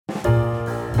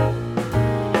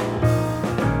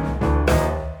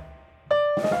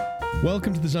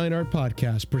Welcome to the Zion Art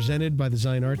Podcast, presented by the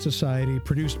Zion Art Society,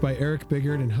 produced by Eric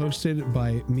Biggert, and hosted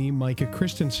by me, Micah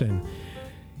Christensen.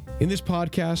 In this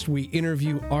podcast, we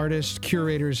interview artists,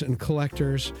 curators, and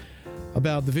collectors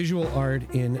about the visual art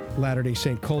in Latter-day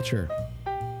Saint culture.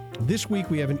 This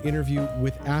week, we have an interview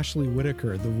with Ashlee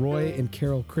Whitaker, the Roy and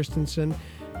Carol Christensen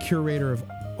Curator of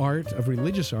Art, of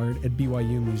Religious Art at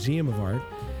BYU Museum of Art,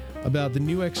 about the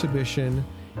new exhibition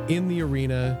in the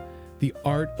arena, The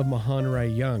Art of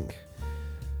Mahonri Young.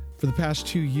 For the past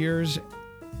 2 years,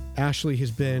 Ashlee has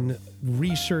been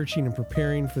researching and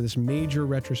preparing for this major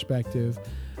retrospective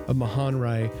of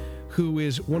Mahonri, who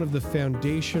is one of the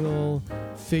foundational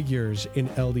figures in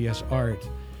LDS art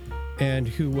and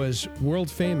who was world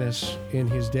famous in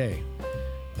his day.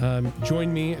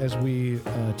 Join me as we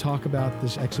talk about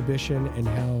this exhibition and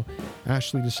how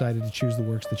Ashlee decided to choose the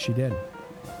works that she did.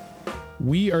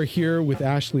 We are here with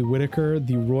Ashlee Whitaker,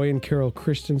 the Roy and Carol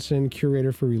Christensen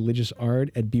Curator for Religious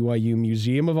Art at BYU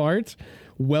Museum of Art.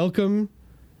 Welcome,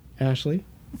 Ashlee.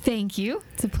 Thank you.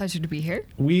 It's a pleasure to be here.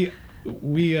 We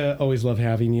always love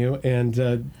having you, and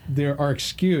our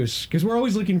excuse, because we're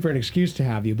always looking for an excuse to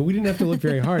have you, but we didn't have to look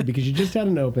very hard because you just had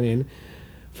an opening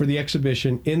for the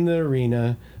exhibition in the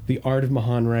arena, The Art of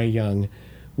Mahonri Young,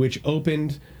 which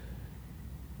opened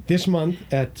this month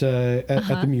at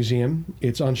the museum.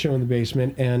 It's on show in the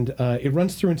basement, and it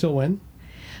runs through until when?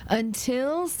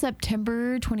 Until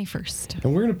September 21st.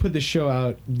 And we're going to put this show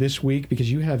out this week because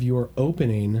you have your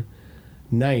opening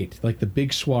night, like the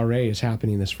big soiree is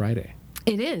happening this Friday.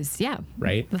 It is, yeah.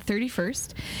 Right? The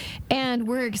 31st. And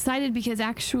we're excited because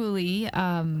actually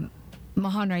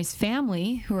Mahonri's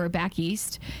family, who are back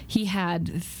east, he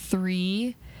had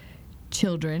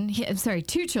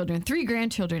two children, 3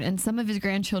 grandchildren, and some of his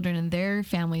grandchildren and their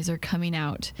families are coming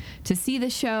out to see the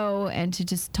show and to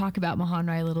just talk about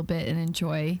Mahonri a little bit and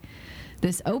enjoy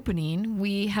this opening.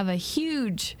 We have a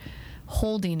huge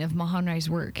holding of Mahonri's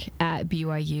work at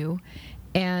BYU,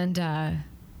 and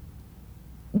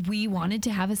we wanted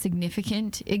to have a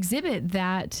significant exhibit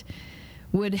that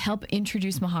would help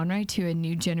introduce Mahonri to a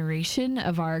new generation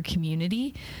of our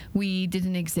community. We did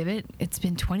an exhibit. It's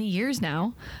been 20 years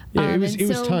now. Yeah, it was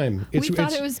time. We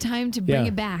thought it was time to bring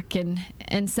it back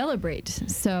and celebrate.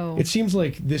 So it seems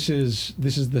like this is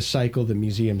the cycle that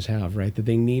museums have, right? That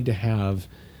they need to have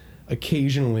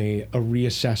occasionally a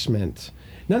reassessment,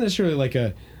 not necessarily like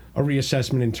a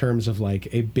reassessment in terms of like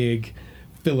a big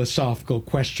philosophical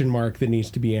question mark that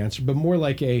needs to be answered, but more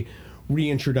like a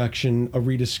reintroduction, a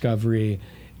rediscovery,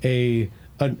 a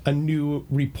new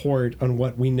report on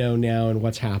what we know now and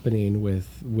what's happening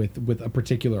with a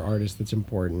particular artist that's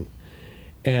important.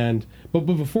 But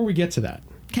before we get to that,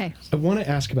 okay, I want to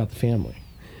ask about the family,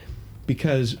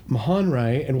 because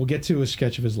Mahonri, and we'll get to a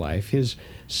sketch of his life, his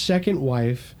second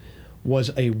wife was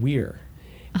a Weir,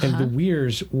 and the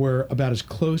Weirs were about as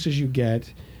close as you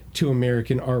get to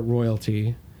American art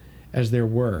royalty as there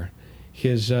were.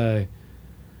 His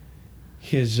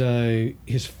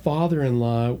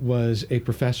father-in-law was a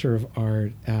professor of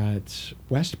art at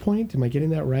West Point. Am I getting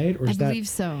that right? Or I believe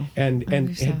so. And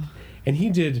he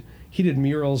did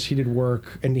murals, he did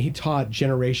work, and he taught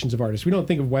generations of artists. We don't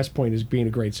think of West Point as being a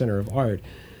great center of art,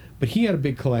 but he had a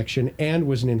big collection and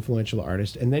was an influential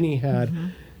artist. And then he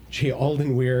had J.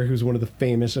 Alden Weir, who's one of the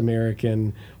famous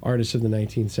American artists of the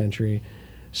 19th century.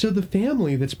 So the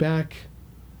family that's back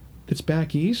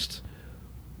east,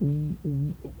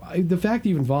 the fact that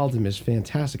you've involved them is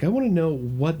fantastic. I want to know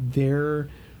what their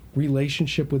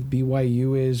relationship with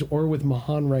BYU is, or with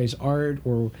Mahonri's art,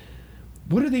 or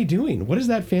what are they doing? What is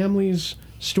that family's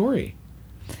story?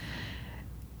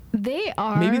 They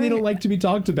are... Maybe they don't like to be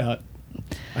talked about.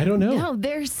 I don't know. No,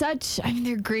 they're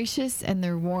gracious and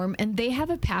they're warm, and they have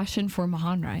a passion for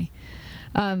Mahonri.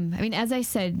 As I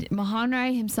said,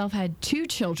 Mahonri himself had 2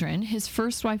 children. His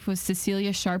first wife was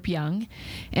Cecilia Sharp Young,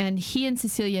 and he and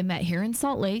Cecilia met here in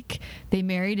Salt Lake. They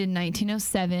married in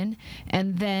 1907,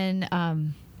 and then, by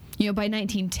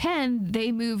 1910,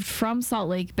 they moved from Salt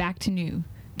Lake back to New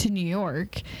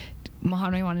York.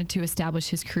 Mahonri wanted to establish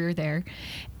his career there,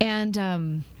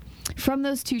 and from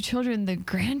those 2 children, the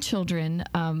grandchildren,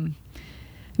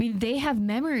 they have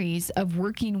memories of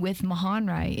working with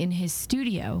Mahonri in his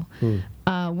studio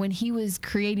when he was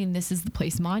creating This Is the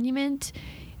Place monument.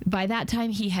 By that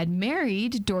time, he had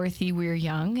married Dorothy Weir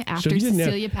Young after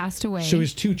Cecilia passed away. So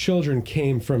his 2 children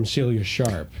came from Celia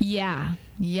Sharp. Yeah.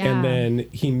 And then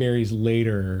he marries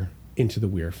later into the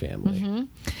Weir family.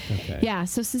 Okay. Yeah,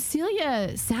 so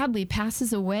Cecilia sadly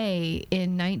passes away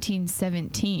in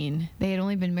 1917. They had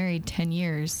only been married 10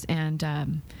 years,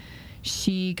 and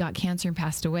she got cancer and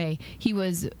passed away. He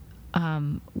was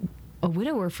a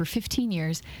widower for 15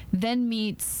 years, then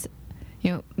meets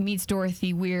meets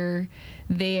Dorothy Weir.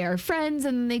 They are friends,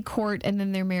 and they court, and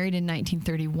then they're married in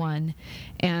 1931.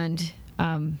 And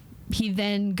he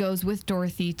then goes with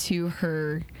Dorothy to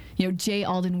her, J.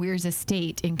 Alden Weir's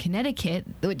estate in Connecticut,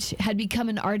 which had become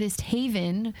an artist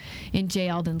haven in J.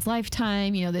 Alden's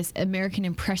lifetime, this American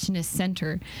Impressionist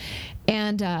center.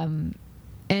 And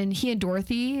he and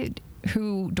Dorothy,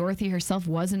 who Dorothy herself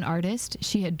was an artist,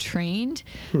 she had trained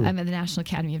at the National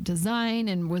Academy of Design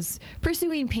and was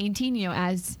pursuing painting,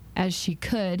 as she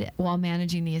could while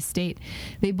managing the estate.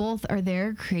 They both are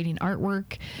there creating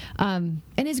artwork. And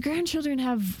his grandchildren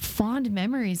have fond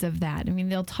memories of that. I mean,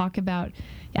 they'll talk about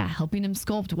helping him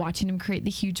sculpt, watching him create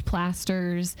the huge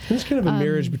plasters. It's kind of a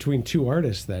marriage between two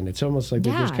artists then. It's almost like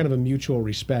there's kind of a mutual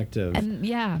respect of... And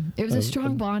it was a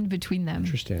strong bond between them.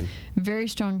 Interesting. Very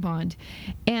strong bond.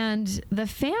 And the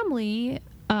family...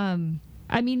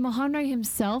 Mahonri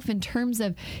himself, in terms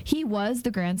of, he was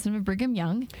the grandson of Brigham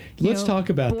Young. Let's talk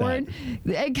about that.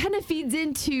 It kind of feeds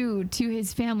into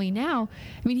his family now.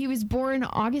 He was born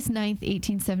August 9th,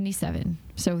 1877.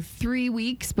 So 3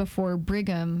 weeks before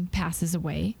Brigham passes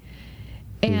away.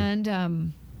 And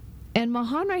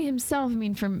Mahonri himself,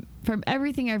 from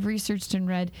everything I've researched and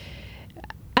read,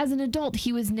 as an adult,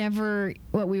 he was never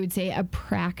what we would say a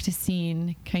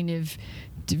practicing kind of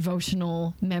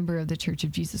devotional member of the Church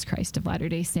of Jesus Christ of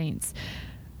Latter-day Saints.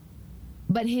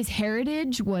 But his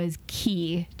heritage was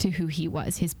key to who he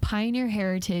was. His pioneer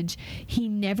heritage, he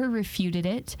never refuted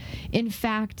it. In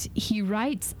fact, he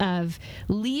writes of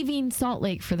leaving Salt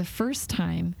Lake for the first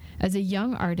time as a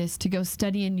young artist to go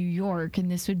study in New York,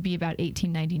 and this would be about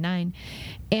 1899.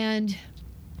 And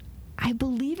I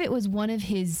believe it was one of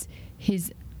his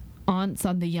aunts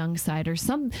on the Young side, or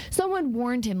someone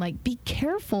warned him, like, be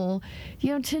careful,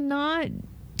 to not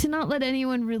let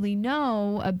anyone really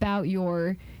know about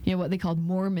your, what they called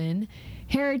Mormon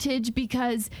heritage,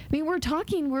 because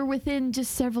we're within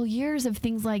just several years of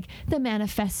things like the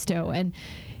Manifesto and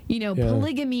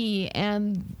polygamy,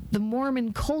 and the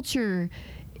Mormon culture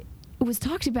was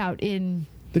talked about in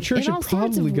the church had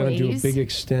probably gone to a big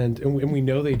extent, and we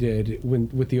know they did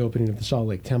with the opening of the Salt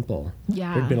Lake Temple.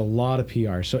 Yeah. There'd been a lot of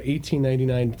PR. So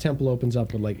 1899, the temple opens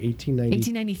up with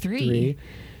 1893.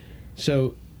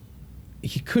 So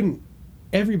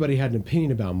everybody had an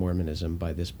opinion about Mormonism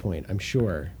by this point, I'm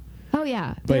sure. Oh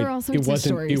yeah, there were all sorts of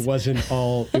stories.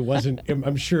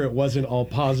 I'm sure it wasn't all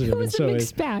positive. It was a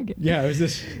mixed bag. Yeah, it was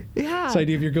this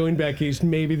idea of you're going back east,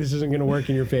 maybe this isn't going to work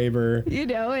in your favor.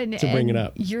 And to bring it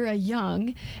up. You're a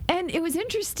young, and it was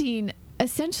interesting.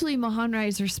 Essentially,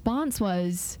 Mahonri's response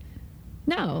was,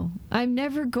 "No, I'm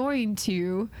never going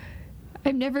to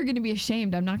be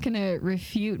ashamed. I'm not going to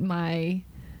refute my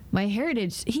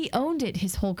heritage." He owned it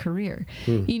his whole career,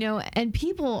 and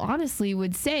people honestly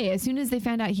would say, as soon as they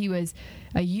found out he was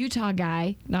a Utah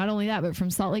guy, not only that, but from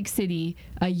Salt Lake City,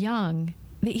 a Young,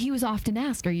 he was often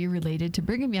asked, are you related to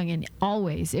Brigham Young? And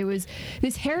always,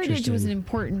 this heritage was an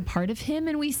important part of him,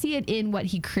 and we see it in what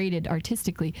he created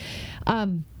artistically.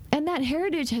 And that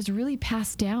heritage has really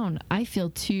passed down, I feel,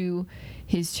 to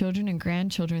his children and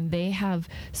grandchildren. They have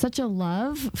such a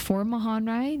love for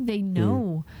Mahonri. They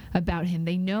know about him.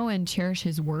 They know and cherish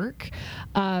his work.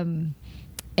 And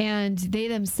they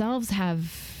themselves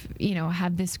have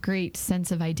this great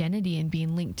sense of identity in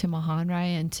being linked to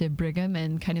Mahonri and to Brigham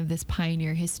and kind of this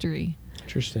pioneer history.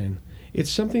 Interesting. It's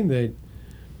something that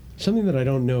I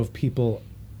don't know if people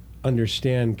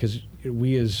understand, because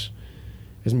we as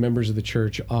members of the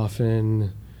church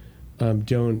often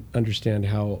don't understand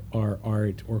how our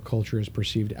art or culture is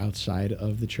perceived outside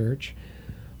of the church.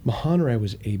 Mahonri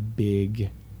was a big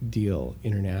deal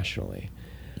internationally.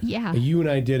 Yeah. You and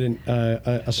I did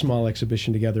a small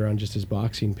exhibition together on just his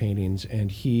boxing paintings,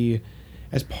 and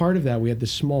as part of that, we had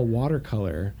this small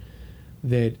watercolor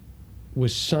that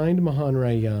was signed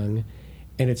Mahonri Young,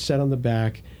 and it said on the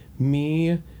back,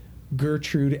 "Me,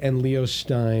 Gertrude, and Leo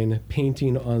Stein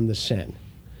painting on the Seine."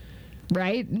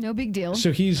 Right, no big deal.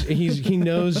 So he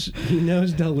knows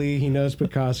Dali, he knows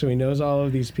Picasso, he knows all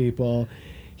of these people.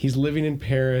 He's living in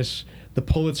Paris. The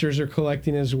Pulitzers are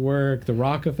collecting his work. The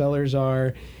Rockefellers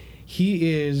are. He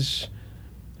is,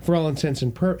 for all intents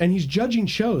and purposes, and he's judging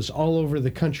shows all over the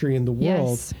country and the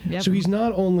world. Yes. Yep. So he's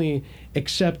not only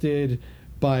accepted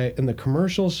in the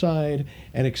commercial side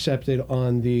and accepted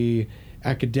on the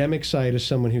academic side as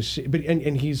someone he's an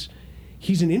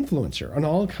influencer on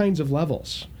all kinds of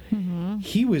levels. Mm-hmm.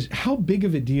 He was, how big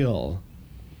of a deal?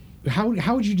 How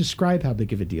would you describe how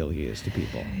big of a deal he is to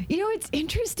people? It's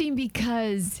interesting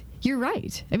because you're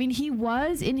right. He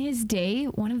was, in his day,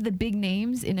 one of the big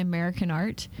names in American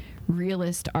art,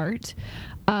 realist art.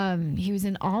 He was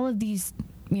in all of these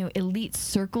elite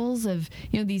circles of,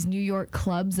 these New York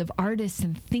clubs of artists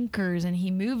and thinkers, and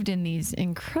he moved in these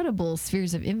incredible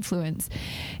spheres of influence.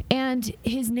 And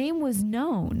his name was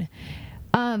known.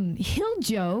 He'll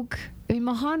joke.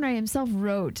 Mahonri himself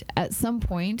wrote at some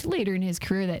point later in his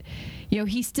career that,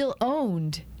 he still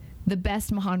owned the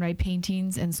best Mahonri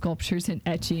paintings and sculptures and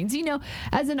etchings.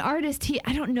 As an artist,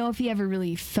 I don't know if he ever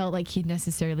really felt like he'd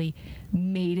necessarily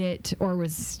made it or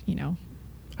was,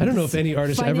 I don't know if any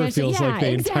artist ever feels like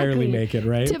they entirely make it,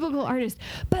 right? Typical artist.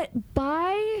 But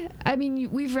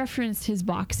we've referenced his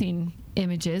boxing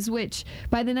images, which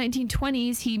by the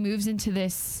 1920s, he moves into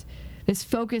this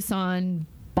focus on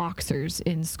boxers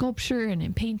in sculpture and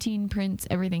in painting, prints,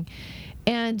 everything.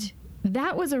 And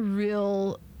that was a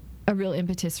real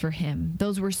impetus for him.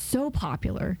 Those were so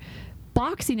popular.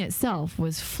 Boxing itself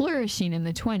was flourishing in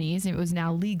the 20s. It was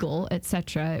now legal,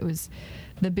 etc. It was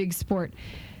the big sport.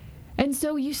 And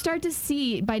so you start to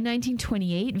see, by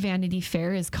 1928, Vanity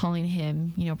Fair is calling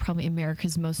him, probably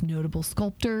America's most notable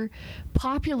sculptor.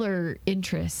 Popular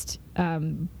interest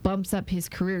bumps up his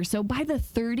career. So by the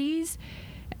 30s,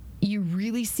 you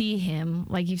really see him,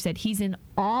 like you said, he's in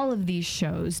all of these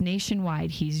shows nationwide.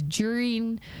 He's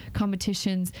jurying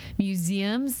competitions,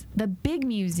 museums, the big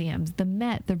museums, the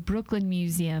Met, the Brooklyn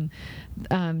Museum,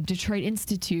 Detroit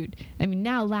Institute.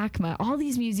 Now LACMA. All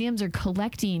these museums are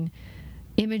collecting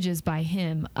images by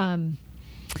him.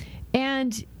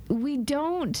 And we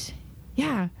don't,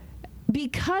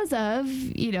 because of,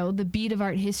 the beat of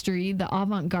art history, the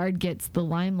avant-garde gets the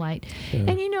limelight. Yeah.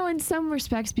 And, in some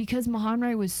respects, because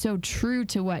Mahonri was so true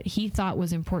to what he thought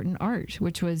was important art,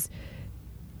 which was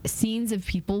scenes of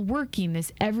people working,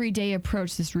 this everyday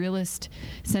approach, this realist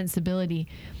sensibility.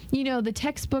 The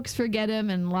textbooks forget him,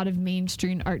 and a lot of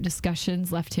mainstream art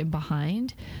discussions left him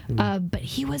behind. But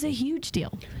he was a huge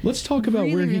deal. Let's talk about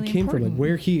where he came from,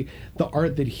 like the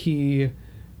art that he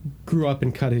grew up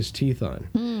and cut his teeth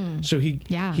on. So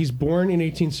he's born in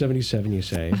 1877, you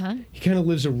say. He kind of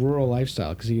lives a rural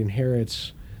lifestyle because he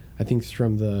inherits, I think,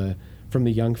 from the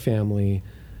Young family,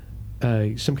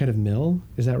 some kind of mill.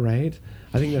 Is that right?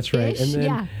 I think that's right. Ish, and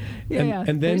then, and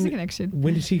then there's a connection.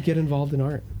 When does he get involved in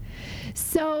art?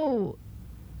 So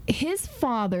his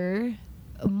father,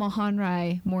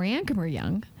 Mahonri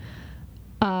Young,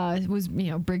 was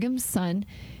Brigham's son.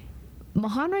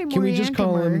 Mahonri Can we just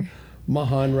call him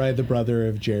Mahonri, the brother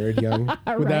of Jared Young?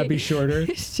 Would that be shorter?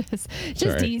 It's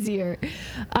just easier.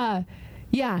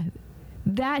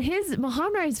 That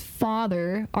Mahonri's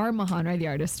father, our Mahonri, the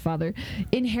artist's father,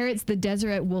 inherits the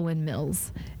Deseret woolen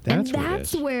mills.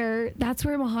 That's where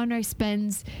Mahonri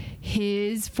spends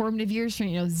his formative years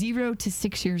from 0 to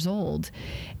 6 years old.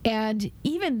 And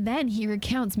even then he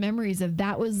recounts memories of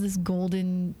that was this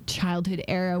golden childhood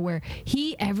era where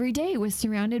he every day was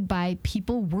surrounded by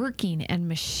people working and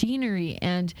machinery,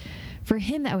 and for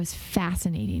him that was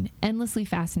fascinating, endlessly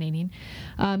fascinating.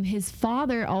 His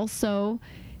father also,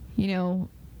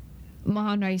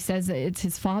 Mahonri says that it's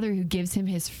his father who gives him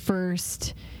his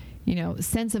first,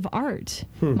 sense of art.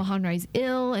 Mahonri's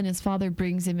ill, and his father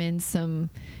brings him in some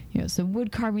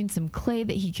wood carving, some clay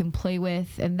that he can play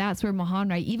with, and that's where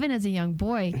Mahonri, even as a young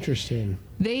boy, interesting.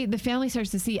 The family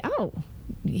starts to see,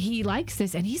 he likes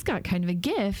this, and he's got kind of a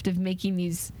gift of making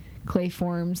these clay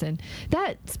forms, and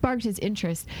that sparked his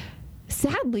interest.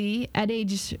 Sadly,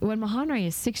 when Mahonri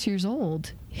is 6 years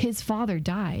old, his father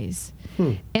dies.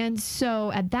 And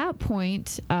so at that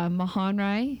point,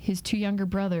 Mahonri, his two younger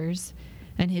brothers,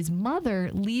 and his mother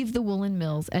leave the woolen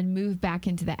mills and move back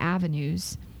into the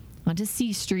avenues onto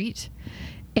C Street.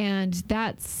 And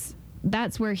that's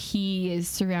where he is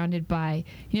surrounded by,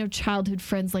 childhood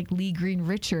friends like Lee Green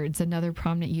Richards, another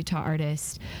prominent Utah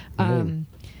artist.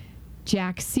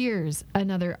 Jack Sears,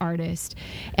 another artist.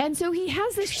 And so he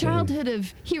has this childhood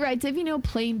he writes of,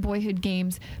 playing boyhood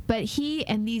games, but he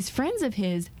and these friends of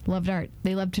his loved art.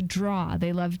 They loved to draw.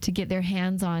 They loved to get their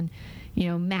hands on,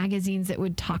 magazines that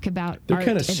would talk about art. They're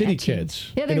kind of city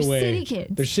kids. Yeah, they're city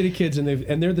kids. They're city kids, and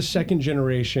they're the second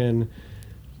generation.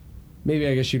 Maybe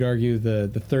I guess you'd argue the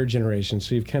third generation.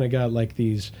 So you've kind of got like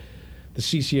the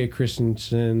CCA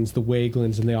Christensens, the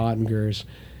Wagelins, and the Ottingers.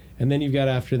 And then you've got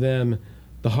after them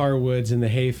the Harwoods and the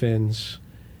Hayfins,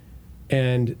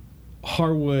 and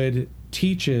Harwood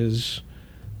teaches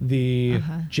the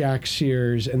Jack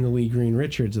Sears and the Lee Green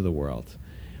Richards of the world.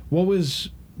 What was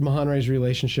Mahonri's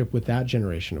relationship with that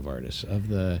generation of artists, of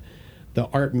the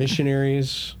art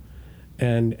missionaries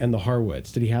and the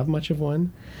Harwoods? Did he have much of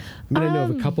one? I know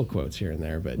of a couple quotes here and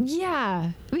there, but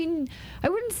I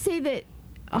wouldn't say that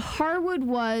Harwood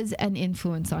was an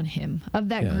influence on him of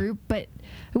that group, but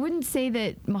I wouldn't say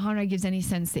that Mahonri gives any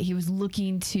sense that he was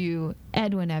looking to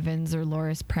Edwin Evans or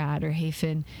Loris Pratt or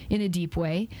Hafen in a deep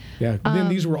way. Yeah, then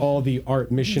these were all the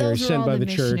art missionaries sent by the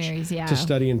church to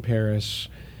study in Paris,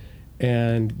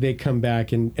 and they come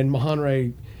back, and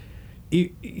Mahonri,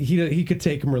 he could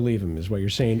take him or leave him, is what you're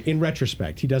saying. In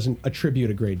retrospect, he doesn't attribute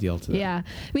a great deal to them. Yeah,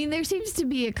 I mean, there seems to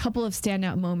be a couple of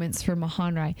standout moments for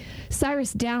Mahonri.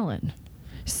 Cyrus Dallin.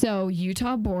 So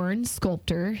Utah-born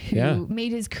sculptor who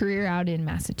made his career out in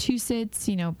Massachusetts,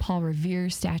 Paul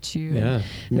Revere statue. Yeah,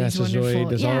 Massasoit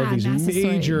does all of these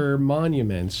major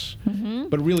monuments,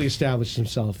 but really established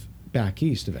himself back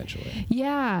east eventually.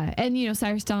 Yeah, and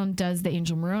Cyrus Dallin does the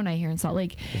Angel Moroni here in Salt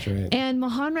Lake. That's right. And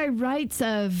Mahonri writes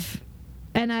of,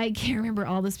 and I can't remember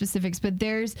all the specifics, but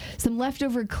there's some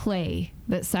leftover clay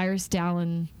that Cyrus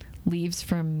Dallin leaves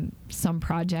from some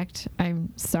project.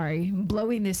 I'm sorry, I'm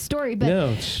blowing this story, but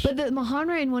the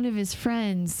Mahonri and one of his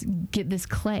friends get this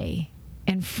clay,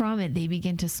 and from it they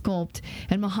begin to sculpt,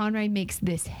 and Mahonri makes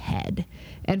this head,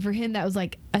 and for him that was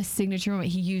like a signature moment.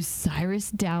 He used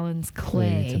Cyrus Dallin's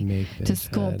clay to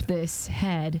sculpt this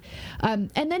head,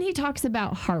 and then he talks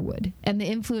about Harwood and the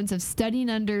influence of studying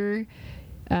under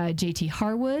J.T.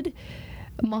 Harwood.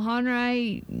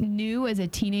 Mahonri knew as a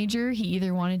teenager he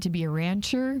either wanted to be a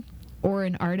rancher or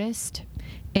an artist,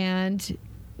 and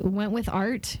went with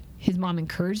art. His mom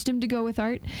encouraged him to go with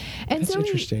art. And That's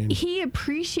interesting. He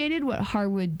appreciated what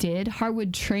Harwood did.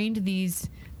 Harwood trained these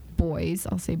boys,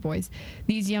 I'll say boys,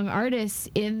 these young artists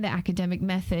in the academic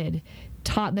method,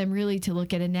 taught them really to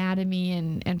look at anatomy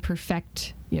and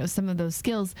perfect, some of those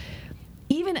skills.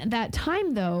 Even at that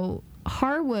time, though,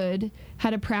 Harwood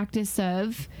had a practice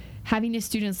of having his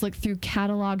students look through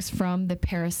catalogs from the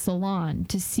Paris Salon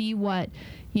to see what,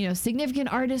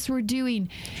 significant artists were doing.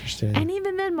 Interesting. And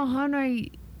even then,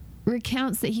 Mahonri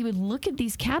recounts that he would look at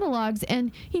these catalogs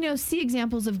and, see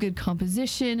examples of good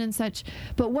composition and such,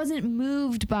 but wasn't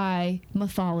moved by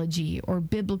mythology or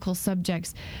biblical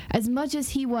subjects as much as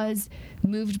he was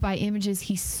moved by images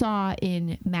he saw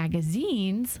in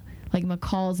magazines like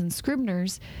McCall's and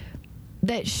Scribner's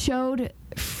that showed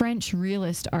French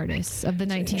realist artists of the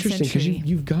 19th century. Interesting, because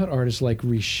you've got artists like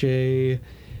Richer,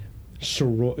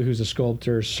 who's a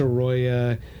sculptor,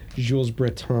 Sorolla, Jules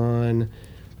Breton,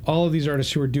 all of these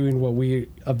artists who are doing what we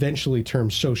eventually term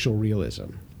social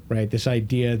realism, right? This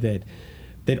idea that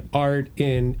art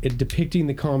in depicting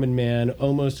the common man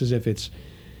almost as if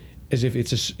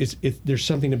there's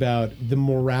something about the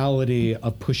morality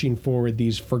of pushing forward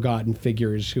these forgotten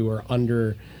figures who are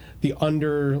under the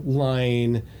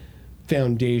underlying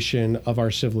foundation of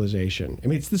our civilization. I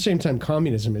mean, it's the same time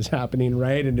communism is happening,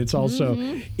 right? And it's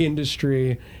also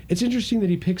industry. It's interesting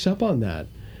that he picks up on that.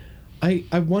 I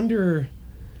wonder,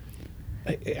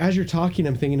 as you're talking,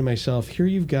 I'm thinking to myself, here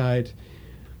you've got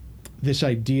this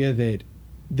idea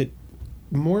that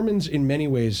Mormons in many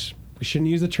ways, we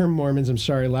shouldn't use the term Mormons, I'm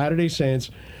sorry, Latter-day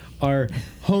Saints are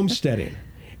homesteading.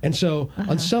 And so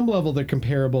on some level, they're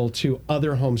comparable to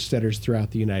other homesteaders throughout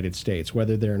the United States,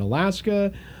 whether they're in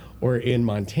Alaska or in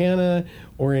Montana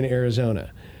or in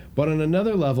Arizona. But on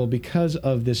another level, because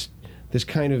of this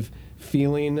kind of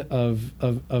feeling of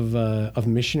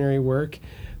missionary work,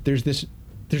 there's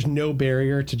no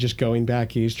barrier to just going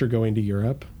back east or going to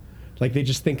Europe. Like they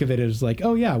just think of it as like,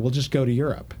 oh yeah, we'll just go to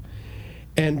Europe.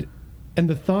 And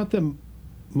the thought that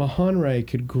Mahonri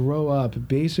could grow up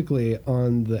basically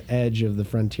on the edge of the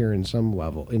frontier in some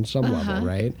level,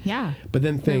 right? Yeah. But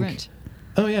then think,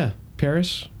 oh yeah,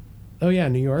 Paris. Oh yeah,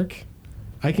 New York.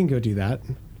 I can go do that.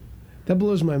 That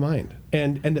blows my mind.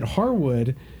 And that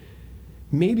Harwood,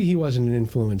 maybe he wasn't an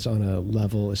influence on a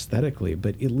level aesthetically,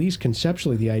 but at least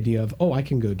conceptually the idea of, oh, I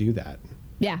can go do that.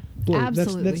 Yeah,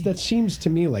 absolutely. That seems to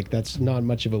me like that's not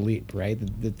much of a leap, right? To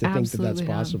think that that's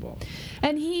possible.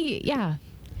 And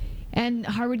And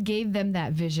Harwood gave them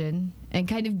that vision and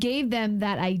kind of gave them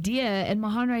that idea. And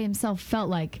Mahonri himself felt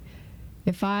like,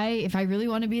 if I really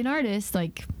want to be an artist,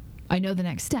 like I know the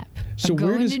next step. So I'm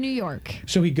going to New York.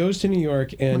 So he goes to New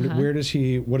York, and what does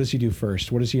he do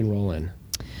first? What does he enroll in?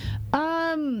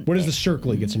 What is the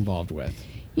circle he gets involved with?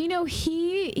 He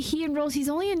enrolls. He's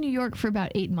only in New York for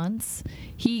about 8 months.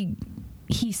 He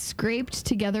scraped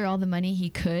together all the money he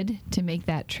could to make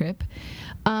that trip.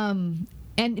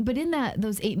 But in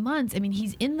those 8 months, I mean,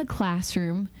 he's in the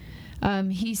classroom.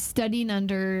 He's studying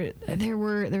under. There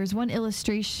was one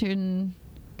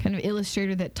kind of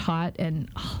illustrator that taught, and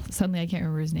suddenly I can't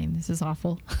remember his name. This is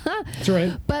awful. That's all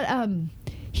right. But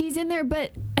he's in there.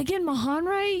 But again,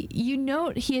 Mahonri,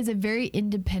 he has a very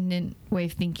independent way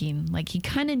of thinking. Like he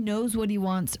kind of knows what he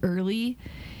wants early,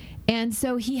 and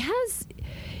so he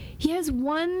He has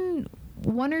one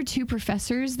or two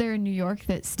professors there in New York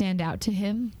that stand out to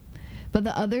him. But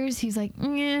the others, he's like,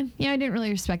 yeah, I didn't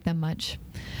really respect them much.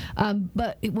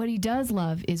 But what he does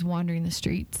love is wandering the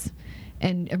streets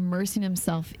and immersing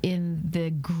himself in the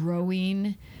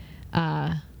growing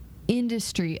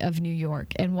industry of New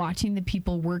York and watching the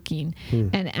people working.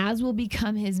 And as will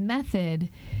become his method,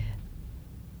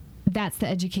 that's the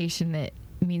education that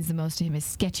means the most to him, is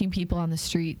sketching people on the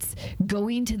streets,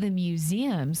 going to the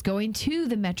museums, going to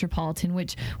the Metropolitan,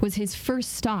 which was his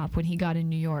first stop when he got in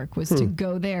New York, was to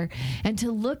go there and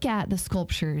to look at the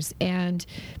sculptures and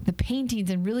the paintings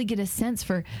and really get a sense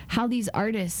for how these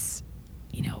artists,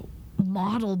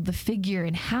 modeled the figure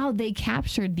and how they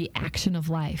captured the action of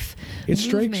life. It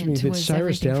strikes me that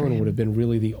Cyrus Dallin would have been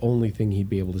really the only thing he'd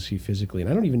be able to see physically. And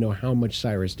I don't even know how much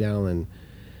Cyrus Dallin...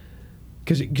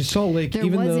 Because Salt Lake, there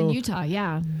even was though... in Utah,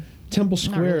 yeah. Temple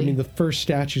Square, really. I mean, the first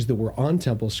statues that were on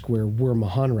Temple Square were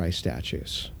Mahonri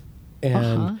statues.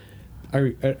 And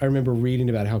I remember reading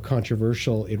about how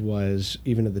controversial it was,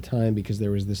 even at the time, because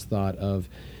there was this thought of,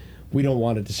 we don't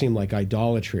want it to seem like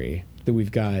idolatry, that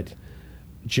we've got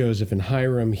Joseph and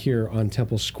Hiram here on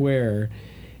Temple Square.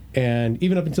 And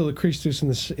even up until the Christus in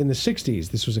the 60s,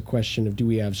 this was a question of, do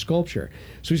we have sculpture?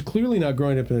 So he's clearly not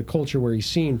growing up in a culture where he's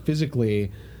seen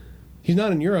physically... He's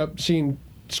not in Europe seeing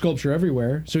sculpture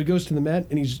everywhere, so he goes to the Met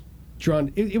and he's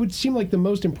drawn... It would seem like the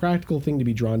most impractical thing to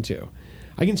be drawn to.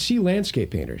 I can see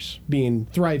landscape painters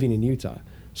thriving in Utah.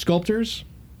 Sculptors,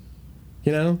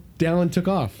 Dallin took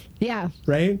off. Yeah.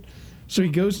 Right? So he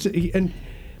goes to... And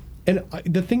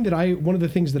the thing one of the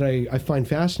things that I find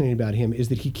fascinating about him is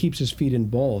that he keeps his feet in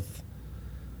both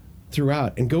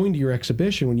throughout. And going to your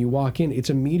exhibition, when you walk in, it's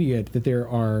immediate that there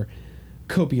are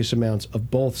copious amounts of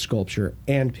both sculpture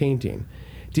and painting.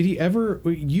 Did he ever...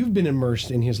 You've been immersed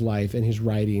in his life and his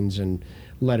writings and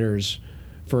letters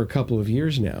for a couple of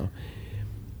years now.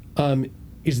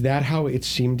 Is that how it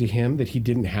seemed to him, that he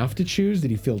didn't have to choose?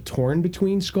 Did he feel torn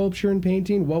between sculpture and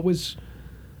painting? What was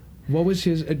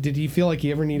his... did he feel like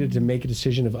he ever needed to make a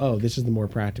decision of, this is the more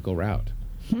practical route?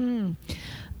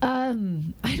 I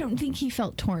don't think he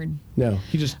felt torn. No,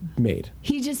 he just made.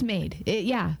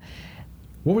 Yeah.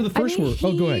 What were the first words?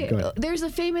 Go ahead. There's a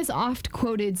famous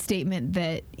oft-quoted statement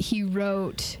that he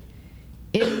wrote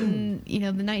in, the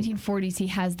 1940s. He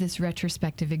has this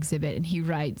retrospective exhibit, and he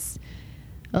writes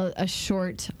a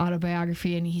short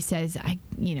autobiography, and he says, I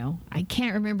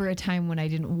can't remember a time when I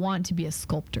didn't want to be a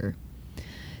sculptor.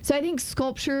 So I think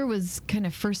sculpture was kind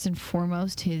of first and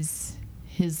foremost his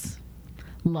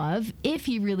love, if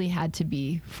he really had to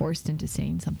be forced into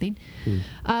saying something.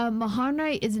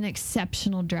 Mahonri is an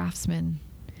exceptional draftsman.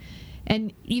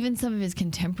 And even some of his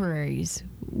contemporaries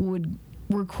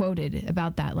were quoted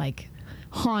about that, like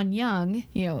Han Young.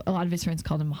 A lot of his friends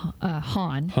called him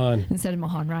Han instead of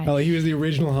Mahonri. Oh, he was the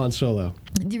original Han Solo.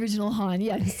 The original Han,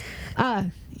 yes.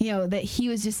 That he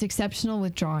was just exceptional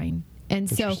with drawing. And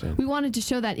so we wanted to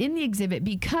show that in the exhibit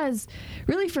because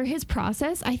really for his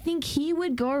process, I think he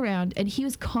would go around and he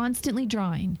was constantly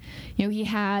drawing. He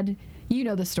had,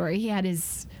 the story, he had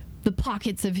the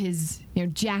pockets of his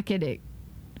jacket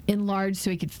enlarged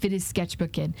so he could fit his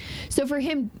sketchbook in. So for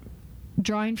him,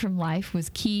 drawing from life was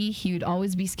key. He would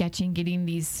always be sketching, getting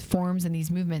these forms and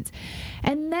these movements.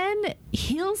 And then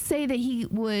he'll say that he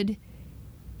would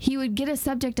get a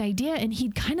subject idea and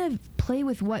he'd kind of play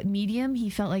with what medium he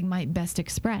felt like might best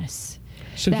express.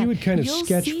 So he would kind of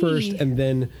sketch first and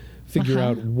then figure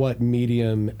out what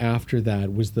medium after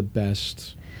that was the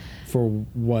best for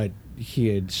what he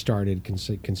had started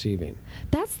conceiving.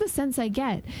 That's the sense I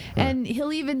get. And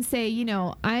he'll even say,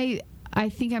 I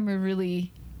think I'm a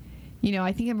really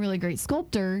great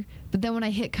sculptor, but then when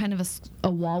I hit kind of a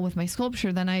wall with my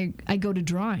sculpture, then I go to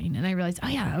drawing and I realize,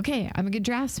 I'm a good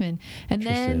draftsman. And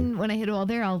then when I hit a wall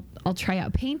there, I'll try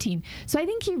out painting. So I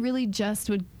think he really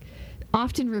just would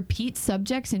often repeat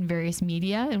subjects in various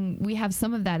media, and we have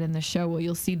some of that in the show where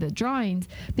you'll see the drawings,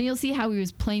 then you'll see how he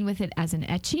was playing with it as an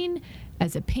etching,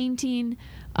 as a painting,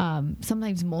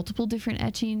 sometimes multiple different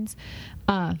etchings.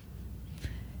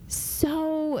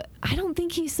 So I don't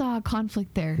think he saw a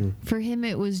conflict there. For him,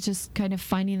 it was just kind of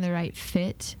finding the right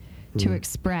fit to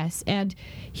express. And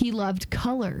he loved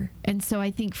color. And so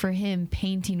I think for him,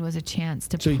 painting was a chance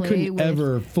to play with So he couldn't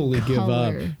ever fully give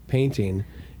up painting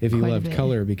if he loved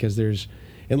color, because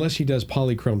unless he does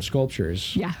polychrome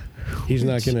sculptures, he's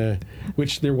not going to,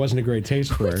 which there wasn't a great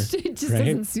taste for. It just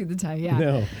doesn't suit the time,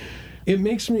 No. It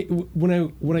makes me, when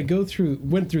I went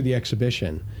through the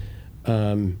exhibition,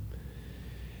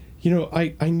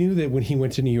 I knew that when he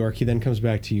went to New York, he then comes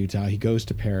back to Utah. He goes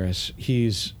to Paris. He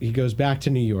goes back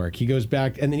to New York. He goes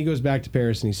back, and then he goes back to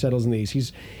Paris, and he settles in the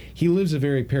East. He lives a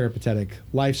very peripatetic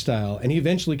lifestyle, and he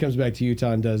eventually comes back to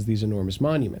Utah and does these enormous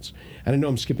monuments. And I know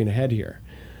I'm skipping ahead here,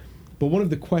 but one of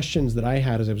the questions that I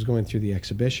had as I was going through the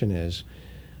exhibition is,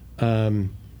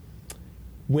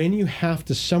 when you have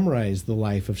to summarize the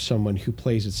life of someone who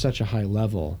plays at such a high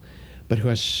level, but who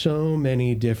has so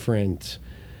many different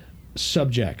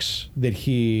subjects that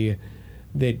he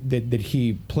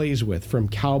plays with, from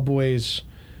cowboys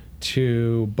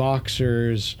to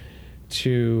boxers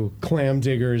to clam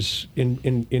diggers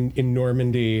in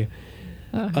Normandy.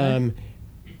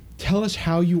 Tell us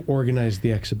how you organized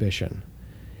the exhibition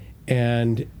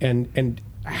and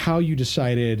how you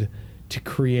decided to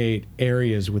create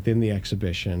areas within the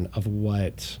exhibition of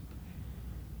what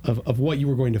you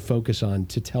were going to focus on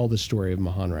to tell the story of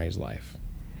Mahonri's life.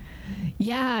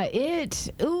 Yeah,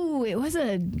 it was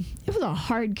a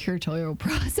hard curatorial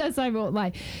process, I won't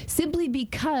lie. Simply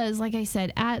because, like I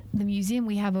said, at the museum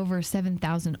we have over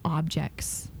 7,000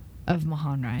 objects of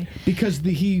Mahonri. Because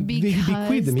he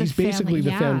bequeathed them. He's basically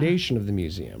the foundation of the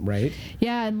museum, right?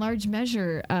 Yeah, in large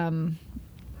measure,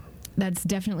 that's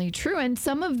definitely true. And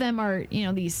some of them are,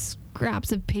 these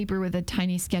scraps of paper with a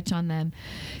tiny sketch on them.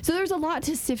 So there's a lot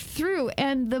to sift through.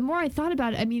 And the more I thought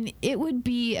about it, it would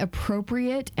be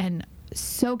appropriate and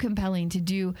so compelling to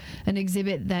do an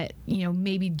exhibit that,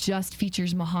 maybe just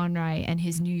features Mahonri and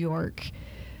his New York,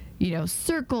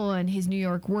 circle and his New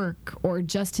York work, or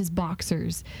just his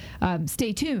boxers.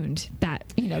 Stay tuned. That,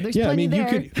 there's plenty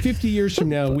there. You could, 50 years from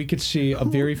now, we could see a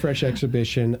very fresh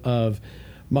exhibition of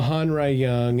Mahonri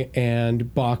Young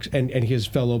and his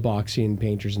fellow boxing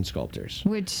painters and sculptors,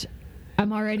 which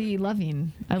I'm already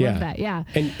loving. I love that. Yeah.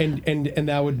 And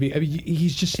that would be,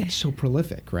 he's just so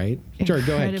prolific, right? Sure,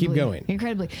 go ahead, keep going.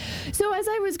 Incredibly. So as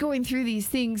I was going through these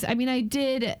things, I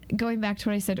did, going back to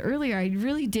what I said earlier, I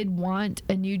really did want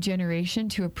a new generation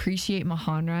to appreciate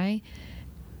Mahonri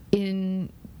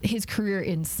in his career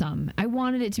in sum. I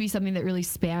wanted it to be something that really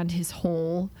spanned his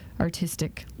whole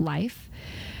artistic life.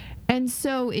 And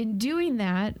so in doing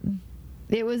that,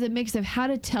 it was a mix of how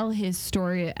to tell his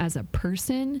story as a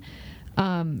person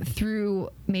through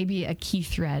maybe a key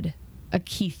thread, a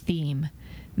key theme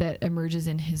that emerges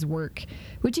in his work,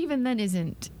 which even then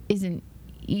isn't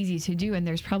easy to do. And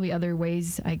there's probably other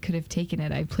ways I could have taken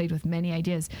it. I've played with many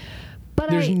ideas. But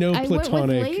there's no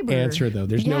platonic answer, though.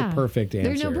 There's no perfect answer.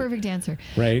 There's no perfect answer.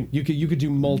 Right? You could do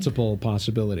multiple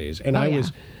possibilities. And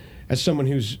as someone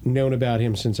who's known about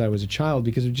him since I was a child,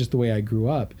 because of just the way I grew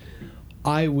up,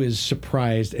 I was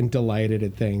surprised and delighted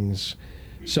at things.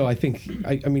 So I think,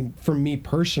 for me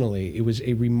personally, it was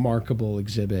a remarkable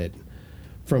exhibit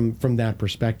from that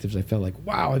perspective. I felt like,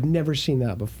 wow, I've never seen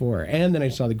that before. And then I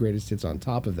saw the greatest hits on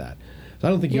top of that. So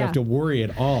I don't think you have to worry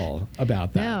at all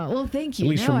about that. No, well, thank you. At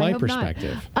least from my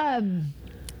perspective.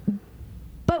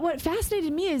 But what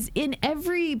fascinated me is in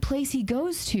every place he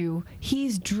goes to,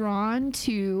 he's drawn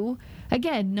to,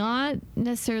 again, not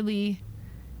necessarily,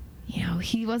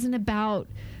 he wasn't about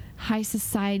high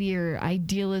society or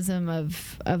idealism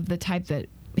of the type that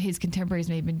his contemporaries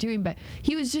may have been doing, but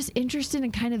he was just interested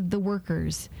in kind of the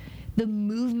workers, the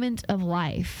movement of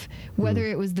life, whether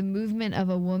it was the movement of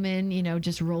a woman,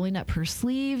 just rolling up her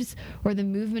sleeves, or the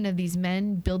movement of these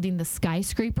men building the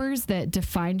skyscrapers that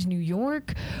defined New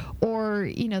York, or,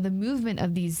 the movement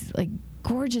of these like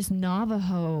gorgeous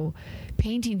Navajo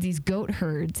paintings, these goat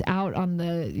herds out on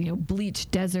the,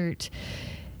 bleached desert.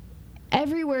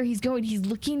 Everywhere he's going, he's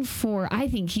looking for, I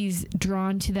think he's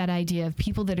drawn to that idea of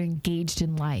people that are engaged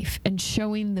in life and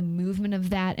showing the movement of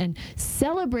that and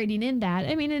celebrating in that.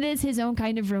 It is his own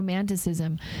kind of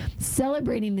romanticism,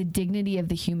 celebrating the dignity of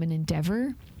the human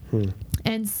endeavor.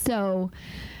 And so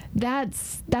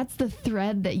that's the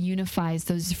thread that unifies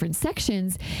those different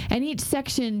sections. And each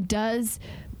section does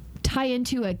tie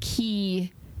into a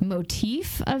key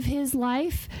motif of his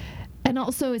life, and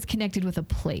also is connected with a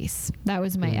place. That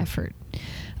was my effort,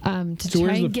 to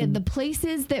try and get the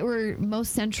places that were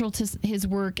most central to his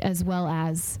work, as well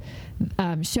as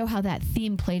show how that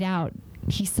theme played out.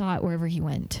 He saw it wherever he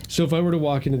went. So if I were to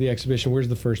walk into the exhibition, where's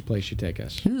the first place you take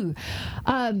us? New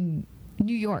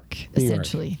York,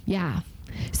 essentially. Yeah.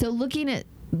 So looking at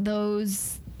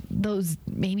those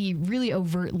maybe really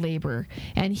overt labor,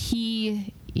 and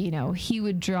he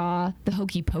would draw the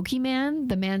hokey pokey man,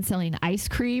 the man selling ice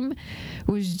cream,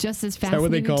 was just as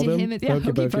fascinating to him.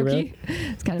 Hokey pokey.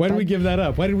 It's kind of Why did we give that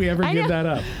up? Why did we ever give that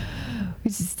up?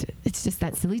 It's just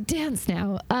that silly dance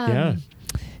now.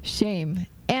 Shame.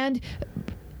 And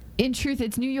in truth,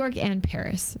 it's New York and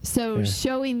Paris. So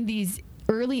showing these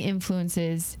early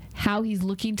influences how he's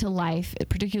looking to life,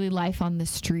 particularly life on the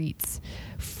streets,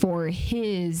 for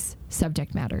his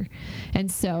subject matter.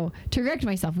 And so, to correct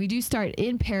myself, we do start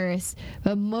in Paris,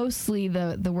 but mostly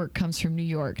the work comes from New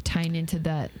York, tying into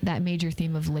that major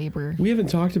theme of labor. We haven't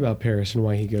talked about Paris and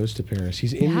why he goes to Paris.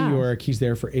 He's in New York. He's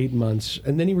there for 8 months,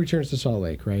 and then he returns to Salt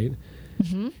Lake, right?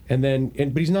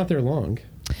 Mm-hmm. But he's not there long.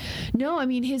 No, I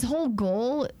mean, his whole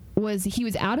goal was he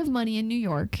was out of money in New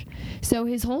York. So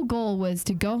his whole goal was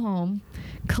to go home,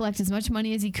 collect as much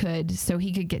money as he could so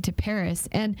he could get to Paris.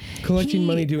 And collecting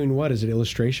money doing what? Is it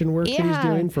illustration work that he's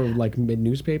doing for like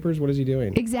newspapers? What is he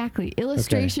doing? Exactly.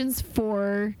 Illustrations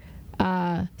for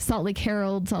Salt Lake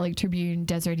Herald, Salt Lake Tribune,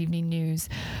 Deseret Evening News,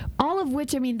 all of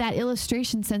which, I mean, that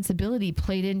illustration sensibility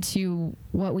played into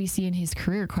what we see in his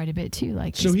career quite a bit too.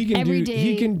 Like, so he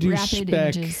can do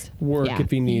spec work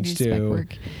if he needs to,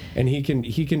 and he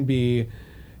can be,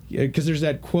 because there's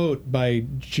that quote by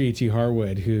J.T.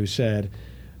 Harwood who said,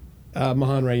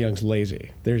 Mahonri Young's lazy.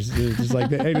 There's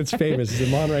like, and it's famous. It's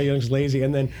Mahonri Young's lazy,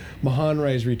 and then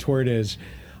Mahonri's retort is,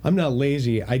 I'm not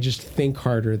lazy. I just think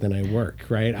harder than I work,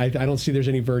 right? I don't see there's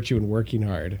any virtue in working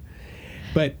hard.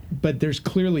 But there's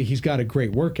clearly, he's got a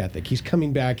great work ethic. He's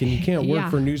coming back, and you can't work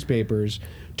for newspapers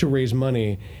to raise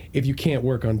money if you can't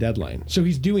work on deadline. So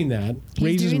he's doing that,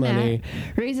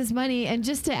 raises money. And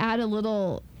just to add a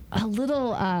little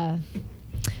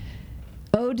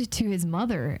ode to his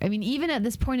mother. I mean, even at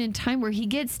this point in time where he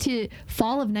gets to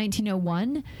fall of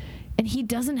 1901, and he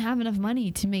doesn't have enough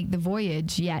money to make the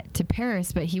voyage yet to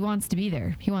Paris, but he wants to be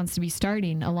there. He wants to be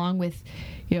starting along with,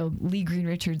 Lee Green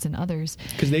Richards and others.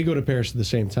 Because they go to Paris at the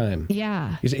same time.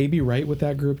 Yeah. Is A.B. Wright with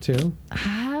that group too?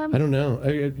 I don't know.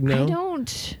 No? I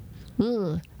don't.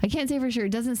 Ugh. I can't say for sure.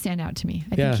 It doesn't stand out to me.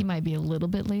 I think he might be a little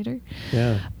bit later.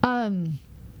 Yeah.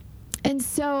 And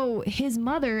so his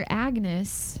mother,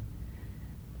 Agnes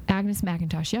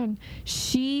McIntosh Young,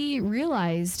 she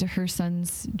realized her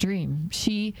son's dream.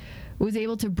 She was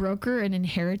able to broker an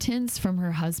inheritance from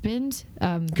her husband.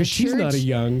 Because she's not a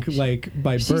Young, like,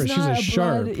 by birth. She's a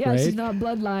Sharp, right? Yeah, she's not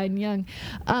bloodline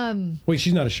Young. Wait,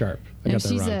 she's not a Sharp. I got that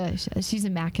wrong. She's a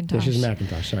McIntosh. Yeah, she's a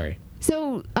McIntosh, sorry.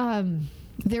 So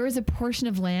there was a portion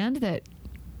of land that,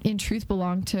 in truth,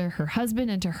 belonged to her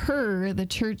husband, and to her, the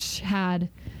church had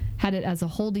it as a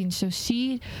holding. So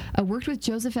she worked with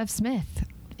Joseph F. Smith,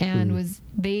 and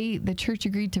the church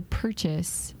agreed to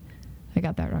purchase. I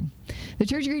got that wrong. The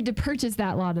church agreed to purchase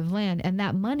that lot of land, and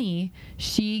that money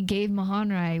she gave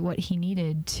Mahonri what he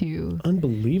needed to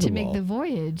make the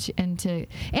voyage,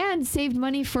 and saved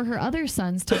money for her other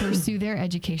sons to pursue their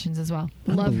educations as well.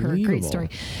 Love her, great story.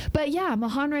 But yeah,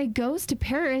 Mahonri goes to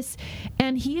Paris,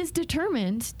 and he is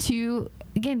determined to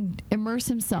again immerse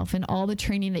himself in all the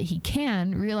training that he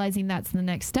can, realizing that's the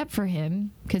next step for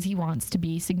him because he wants to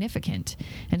be significant,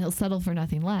 and he'll settle for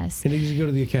nothing less. And does he go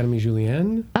to the Académie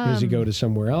Julienne? Does he go to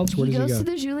somewhere else? Where does he go? He goes to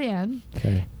the Julienne.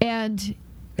 Okay. And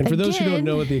for those who don't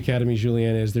know what the Académie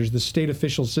Julienne is, there's the state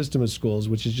official system of schools,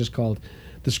 which is just called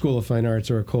the School of Fine Arts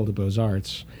or École des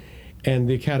Beaux-Arts. And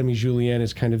the Académie Julienne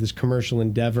is kind of this commercial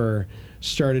endeavor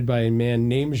started by a man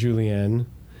named Julien,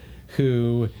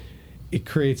 who it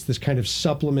creates this kind of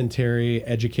supplementary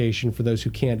education for those who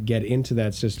can't get into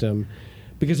that system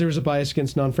because there was a bias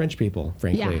against non-French people,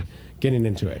 frankly, getting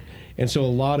into it. And so a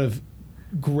lot of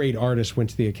great artists went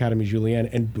to the Académie Julienne,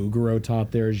 and Bouguereau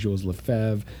taught there, Jules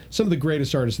Lefebvre. Some of the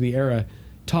greatest artists of the era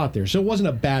taught there. So it wasn't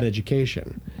a bad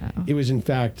education. No. It was, in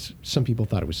fact, some people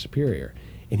thought it was superior.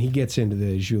 And he gets into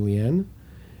the Julienne,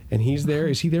 and he's there.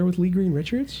 Is he there with Lee Green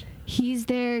Richards? He's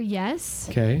there, yes.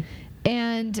 Okay.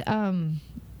 And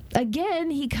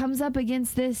again, he comes up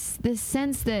against this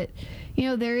sense that,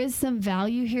 there is some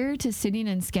value here to sitting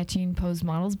and sketching posed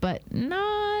models, but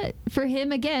not for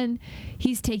him. Again,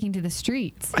 he's taking to the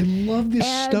streets. I love this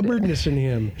stubbornness in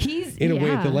him. He's in a way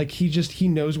that, like, he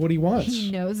knows what he wants. He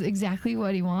knows exactly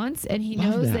what he wants, and he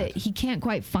knows that he can't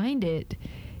quite find it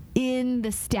in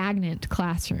the stagnant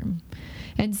classroom.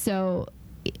 And so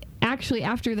actually,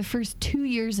 after the first 2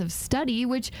 years of study,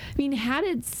 which,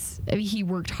 he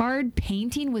worked hard.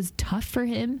 Painting was tough for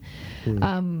him.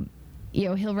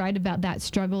 He'll write about that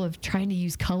struggle of trying to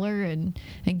use color and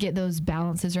get those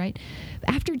balances right.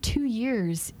 After 2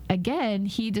 years, again,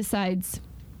 he decides,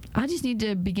 I just need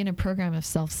to begin a program of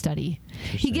self-study.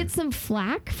 He gets some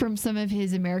flack from some of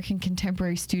his American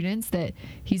contemporary students that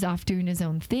he's off doing his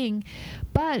own thing.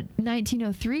 But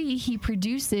 1903, he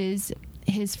produces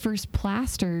his first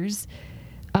plasters,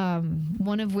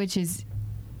 one of which is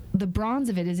the bronze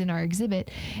of it is in our exhibit,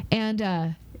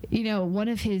 and one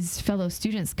of his fellow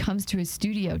students comes to his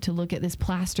studio to look at this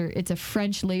plaster. It's a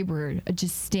French laborer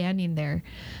just standing there,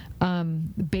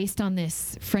 based on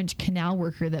this French canal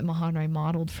worker that Mahonri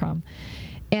modeled from.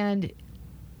 And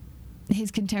his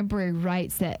contemporary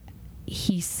writes that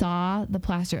he saw the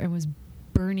plaster and was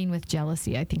burning with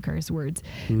jealousy, I think are his words,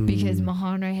 because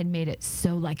Mahonri had made it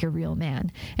so like a real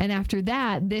man. And after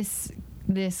that, this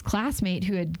classmate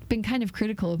who had been kind of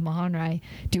critical of Mahonri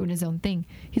doing his own thing,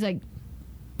 he's like,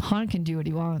 Han can do what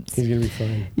he wants. He's going to be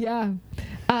fine. Yeah.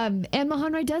 And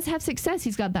Mahonri does have success.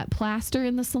 He's got that plaster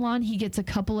in the salon. He gets a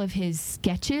couple of his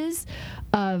sketches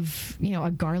of,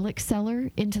 a garlic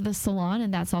cellar into the salon,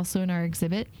 and that's also in our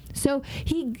exhibit. So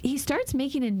he starts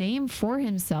making a name for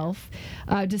himself,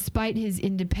 despite his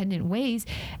independent ways.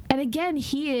 And again,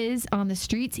 he is on the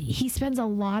streets. He spends a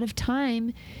lot of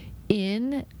time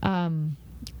in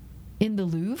the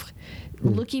Louvre,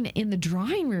 looking in the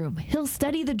drawing room. He'll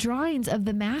study the drawings of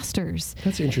the masters.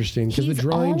 That's interesting, because the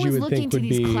drawings you would think would be...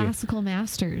 He's always looking to these classical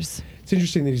masters. It's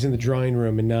interesting that he's in the drawing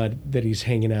room and not that he's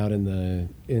hanging out in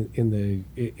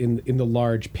the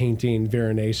large painting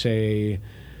Veronese,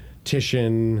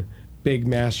 Titian, big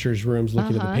masters' rooms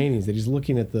looking at the paintings. That he's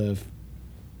looking at the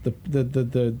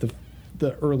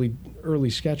early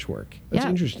sketch work. That's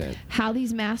interesting. How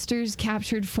these masters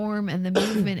captured form and the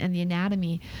movement and the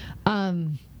anatomy.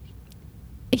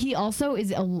 He also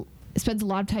spends a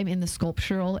lot of time in the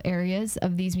sculptural areas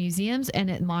of these museums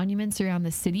and at monuments around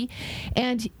the city.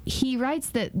 And he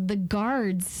writes that the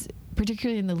guards,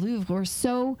 particularly in the Louvre, were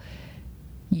so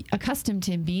accustomed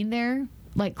to him being there,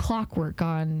 like clockwork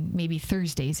on maybe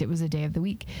Thursdays, it was a day of the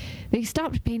week, they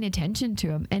stopped paying attention to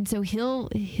him. And so he'll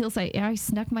say, I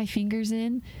snuck my fingers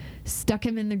in, stuck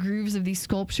him in the grooves of these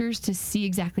sculptures to see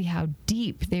exactly how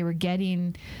deep they were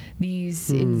getting these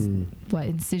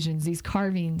incisions, these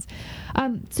carvings.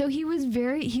 So he was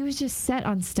just set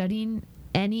on studying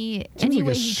any like way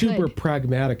a he super could.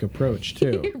 pragmatic approach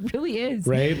too. It really is,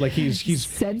 right? Like he's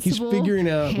sensible, figuring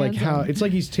out like how hands-on. it's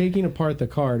like he's taking apart the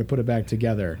car to put it back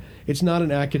together. It's not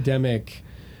an academic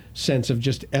sense of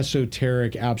just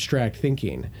esoteric abstract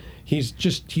thinking. He's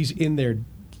in there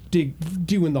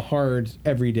doing the hard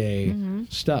everyday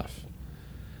stuff.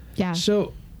 Yeah.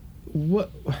 So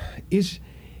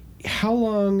how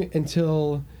long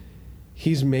until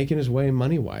he's making his way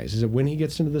money wise? Is it when he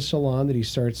gets into the salon that he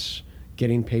starts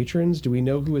getting patrons? Do we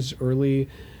know who his early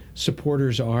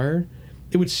supporters are?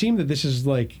 It would seem that this is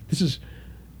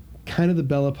kind of the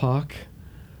Belle Epoque,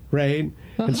 right?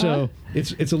 And so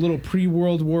it's a little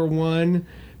pre-World War I.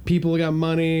 People got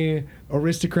money.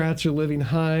 Aristocrats are living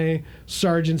high.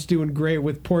 Sergeants doing great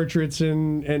with portraits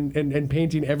and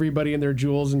painting everybody in their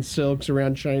jewels and silks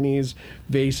around Chinese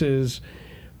vases.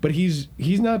 But he's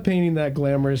not painting that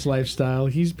glamorous lifestyle.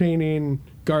 He's painting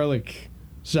garlic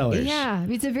cellars. Yeah,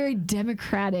 it's a very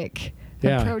democratic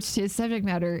approach to his subject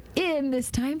matter in this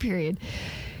time period.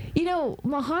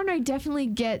 Mahonri definitely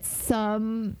gets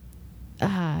some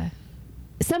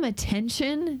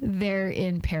attention there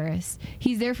in Paris.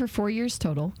 He's there for 4 years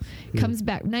total. Comes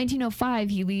back 1905.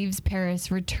 He leaves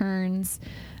Paris, returns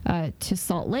to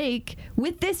Salt Lake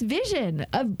with this vision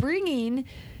of bringing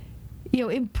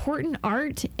important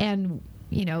art and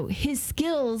his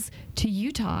skills to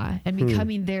Utah and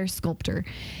becoming their sculptor.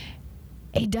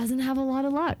 He doesn't have a lot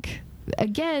of luck.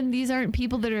 Again, these aren't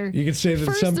people that are... You could say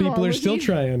that some people are still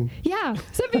trying. Yeah,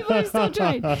 some people are still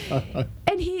trying.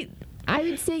 And I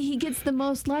would say he gets the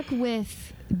most luck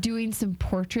with doing some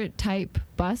portrait type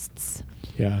busts.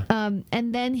 Yeah.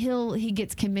 And then he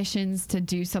gets commissions to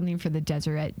do something for the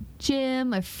Deseret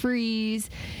Gym, a frieze.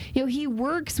 He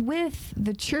works with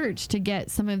the church to get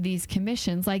some of these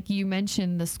commissions, like you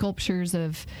mentioned, the sculptures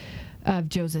of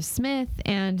Joseph Smith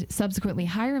and subsequently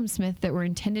Hiram Smith that were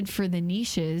intended for the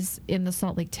niches in the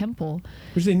Salt Lake Temple.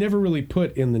 Which they never really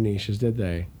put in the niches, did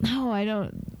they? No, I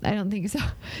don't think so.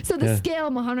 So the scale,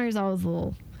 Mahonri is always a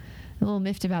little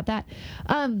miffed about that.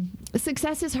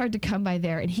 Success is hard to come by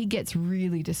there, and he gets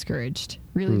really discouraged.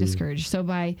 So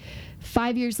by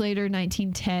 5 years later,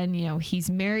 1910, he's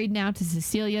married now to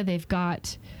Cecilia. They've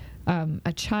got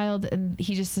a child, and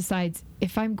he just decides,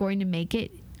 if I'm going to make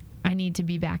it, I need to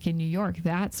be back in New York.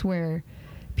 That's where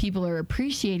people are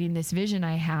appreciating this vision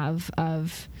I have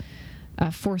of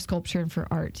for sculpture and for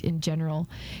art in general.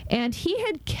 And he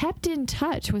had kept in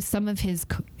touch with some of his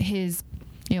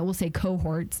we'll say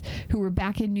cohorts who were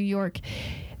back in New York.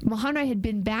 Mahonri had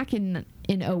been back in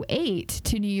 2008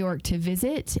 to New York to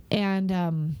visit,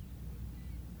 and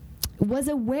was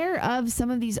aware of some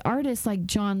of these artists like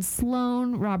John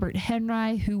Sloan, Robert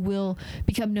Henry, who will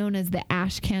become known as the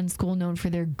Ashcan School, known for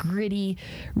their gritty,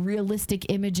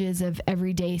 realistic images of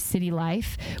everyday city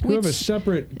life. Who have a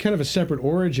separate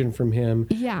origin from him,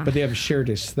 yeah, but they have a shared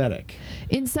aesthetic.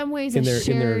 In some ways, in their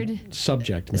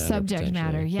subject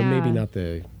matter, yeah. But maybe not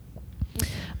the...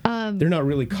 they're not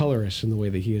really colorists in the way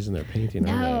that he is in their painting,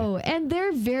 no, and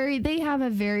they have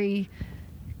a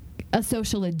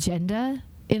social agenda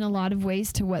in a lot of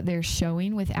ways to what they're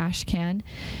showing with Ashcan.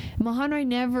 Mahonri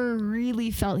never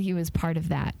really felt he was part of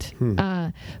that.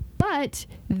 But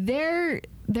their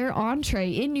entree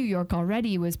in New York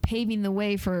already was paving the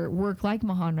way for work like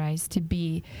Mahonri's to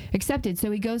be accepted.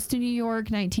 So he goes to New York,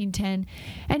 1910,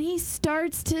 and he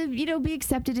starts to, be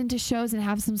accepted into shows and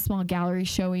have some small gallery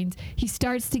showings. He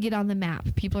starts to get on the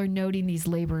map. People are noting these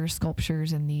laborer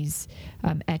sculptures and these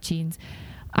etchings.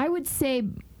 I would say,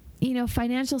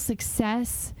 financial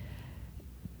success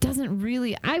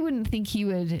I wouldn't think he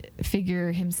would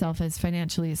figure himself as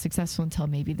financially successful until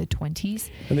maybe the 20s.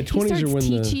 And the 20s he are when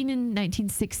teaching in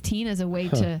 1916 as a way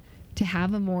to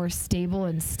have a more stable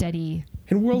and steady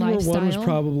And World lifestyle. War I was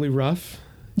probably rough.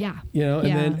 Yeah.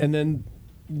 Then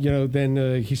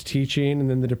he's teaching, and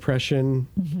then the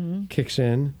Depression kicks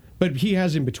in. But he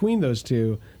has in between those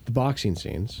two the boxing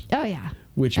scenes. Oh yeah.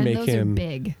 Which and make those him are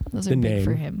big. Those the are big name.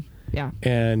 for him. Yeah.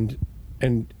 And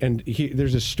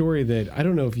there's a story that I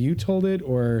don't know if you told it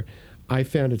or I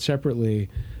found it separately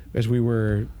as we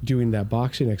were doing that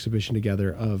boxing exhibition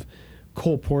together of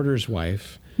Cole Porter's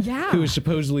wife, who is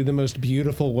supposedly the most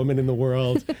beautiful woman in the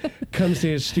world, comes to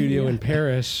his studio in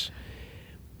Paris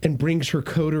and brings her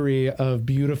coterie of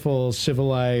beautiful,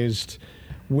 civilized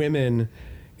women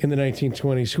in the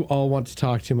 1920s who all want to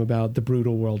talk to him about the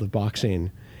brutal world of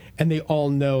boxing. And they all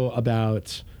know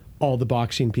about all the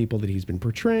boxing people that he's been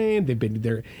portraying. They've been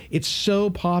there. It's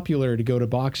so popular to go to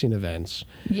boxing events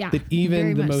that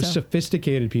even the most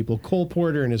sophisticated people, Cole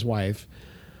Porter and his wife,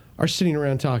 are sitting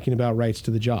around talking about rights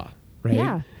to the jaw, right?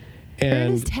 Yeah. And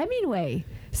Ernest Hemingway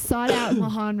sought out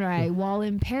Mahonri while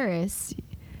in Paris,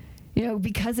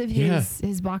 because of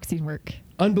his boxing work.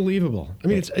 Unbelievable. I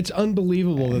mean, it's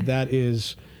unbelievable that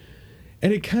is,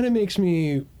 and it kind of makes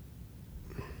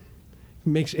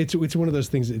it's one of those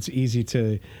things. It's easy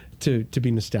to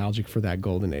be nostalgic for that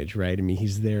golden age, right? I mean,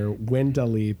 he's there when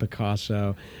Dali,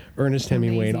 Picasso, Ernest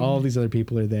Hemingway, and all these other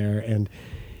people are there, and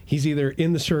he's either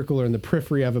in the circle or in the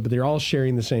periphery of it, but they're all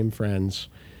sharing the same friends.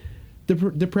 The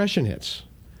Depression hits,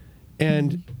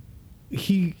 and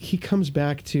he comes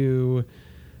back to.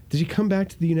 Does he come back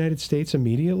to the United States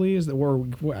immediately?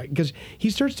 Because he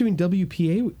starts doing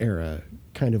WPA era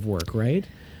kind of work, right?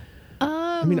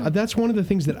 I mean, that's one of the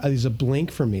things that is a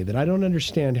blank for me, that I don't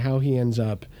understand how he ends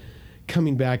up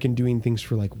coming back and doing things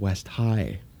for like West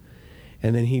High.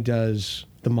 And then he does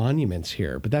the monuments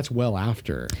here, but that's well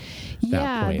after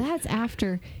that point. Yeah, that's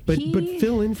after. But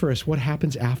fill in for us what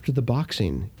happens after the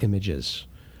boxing images,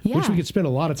 which we could spend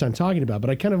a lot of time talking about, but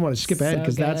I kind of want to skip ahead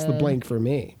because that's the blank for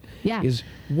me. Yeah. Is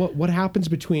what happens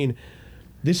between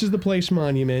this is the place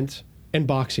monument and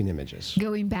boxing images.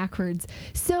 Going backwards.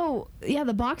 So,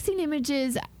 the boxing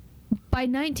images, by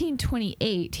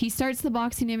 1928, he starts the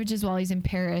boxing images while he's in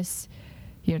Paris,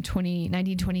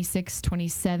 1926,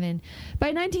 27. By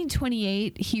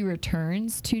 1928, he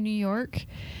returns to New York,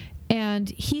 and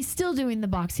he's still doing the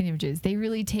boxing images. They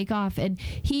really take off, and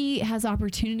he has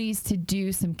opportunities to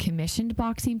do some commissioned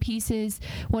boxing pieces.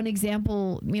 One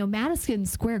example, Madison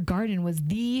Square Garden was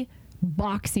the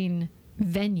boxing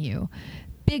venue.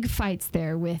 Big fights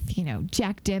there with,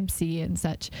 Jack Dempsey and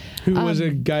such. Who was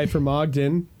a guy from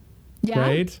Ogden,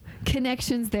 right?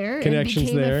 Connections there. And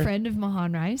became a friend of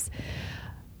Mahonri's.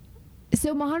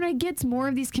 So Mahonri gets more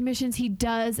of these commissions. He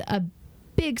does a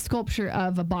big sculpture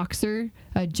of a boxer,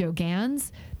 Joe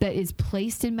Gans, that is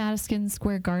placed in Madison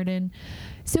Square Garden.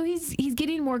 So he's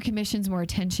getting more commissions, more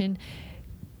attention.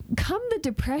 Come the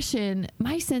Depression,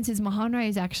 my sense is Mahonri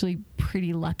is actually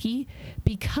pretty lucky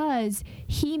because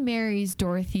he marries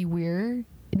Dorothy Weir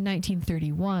in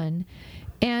 1931.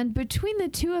 And between the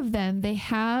two of them, they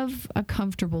have a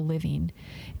comfortable living.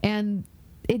 And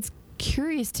it's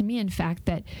curious to me, in fact,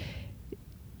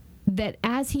 that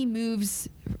as he moves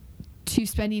to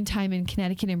spending time in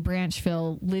Connecticut and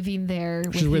Branchville, living there,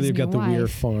 which is where they've got the Weir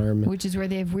farm, which is where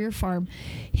they have Weir farm,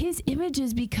 his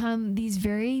images become these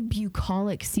very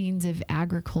bucolic scenes of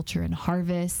agriculture and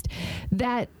harvest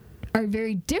that are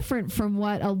very different from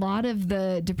what a lot of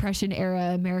the Depression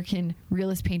era American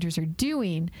realist painters are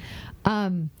doing.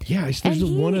 There's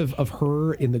one of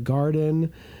her in the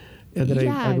garden. that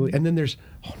I believe. And then there's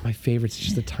my favorites.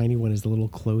 Just the tiny one is the little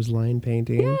clothesline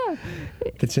painting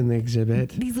that's in the exhibit.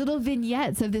 These little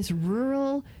vignettes of this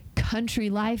rural country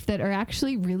life that are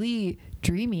actually really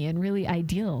dreamy and really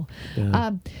ideal.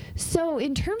 Yeah. So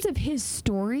in terms of his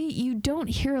story, you don't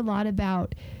hear a lot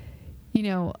about,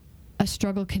 a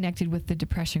struggle connected with the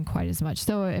Depression quite as much.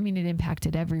 So, I mean, it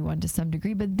impacted everyone to some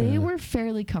degree, but they were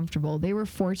fairly comfortable. They were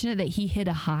fortunate that he hit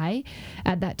a high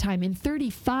at that time. In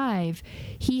 1935,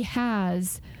 he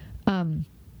has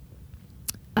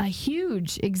a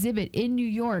huge exhibit in New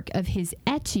York of his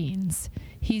etchings.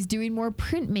 He's doing more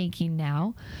printmaking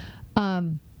now.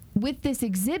 With this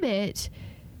exhibit,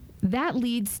 that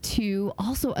leads to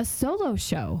also a solo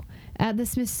show at the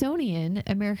Smithsonian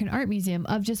American Art Museum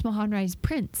of just Mahonri's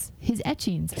prints, his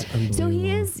etchings. So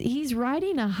he's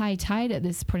riding a high tide at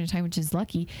this point in time, which is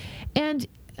lucky. And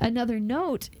another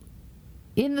note,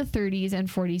 in the 30s and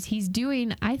 40s, he's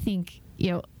doing, I think,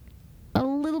 a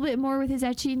little bit more with his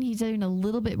etching. He's doing a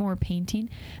little bit more painting.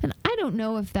 And I don't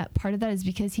know if that part of that is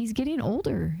because he's getting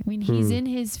older. I mean, he's in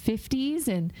his 50s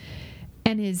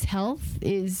and his health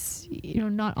is,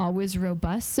 not always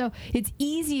robust. So it's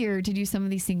easier to do some of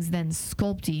these things than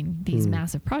sculpting these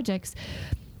massive projects.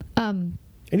 And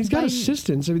he's got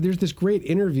assistants. I mean, there's this great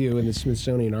interview in the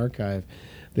Smithsonian Archive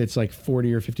that's like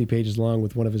 40 or 50 pages long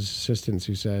with one of his assistants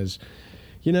who says,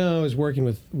 I was working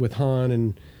with Han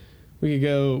and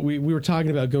we were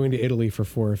talking about going to Italy for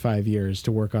 4 or 5 years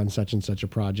to work on such and such a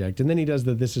project. And then he does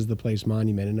the This Is the Place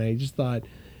monument. And I just thought,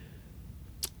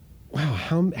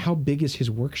 wow, how big is his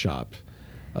workshop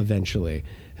eventually?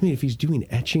 I mean, if he's doing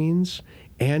etchings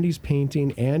and he's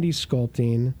painting and he's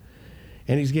sculpting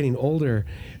and he's getting older,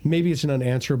 maybe it's an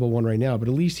unanswerable one right now, but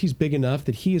at least he's big enough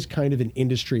that he is kind of an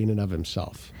industry in and of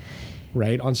himself,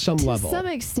 right? On some level. To some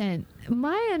extent.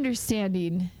 My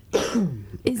understanding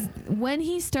is when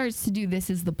he starts to do This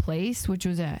Is the Place, which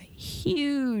was a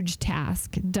huge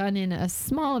task done in a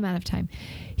small amount of time,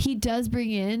 he does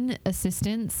bring in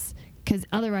assistants because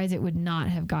otherwise it would not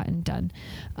have gotten done.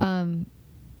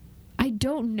 I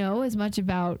don't know as much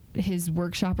about his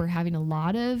workshop or having a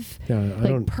lot of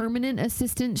permanent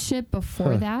assistantship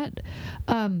before that.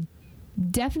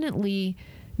 Definitely,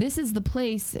 This Is the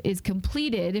Place is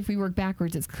completed. If we work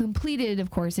backwards, it's completed, of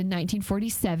course, in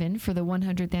 1947 for the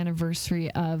 100th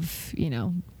anniversary of,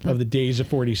 of the Days of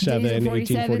 47,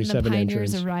 1847 the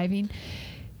pioneers entrance. Arriving.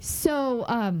 So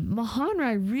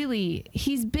Mahonri really,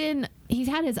 he's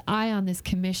had his eye on this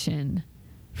commission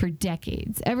for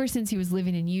decades. Ever since he was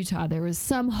living in Utah, there was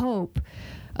some hope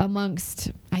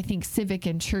amongst, I think, civic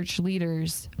and church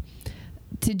leaders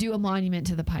to do a monument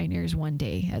to the pioneers one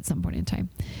day at some point in time.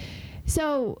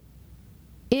 So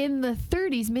in the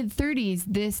mid-30s,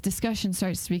 this discussion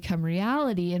starts to become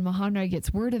reality, and Mahonri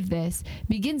gets word of this,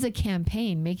 begins a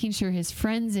campaign making sure his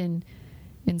friends in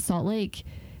Salt Lake,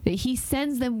 that he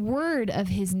sends them word of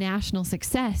his national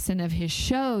success and of his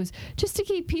shows, just to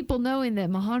keep people knowing that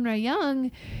Mahonri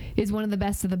Young is one of the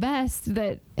best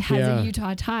that has a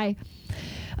Utah tie.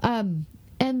 And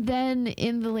then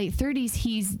in the late 30s,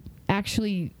 he's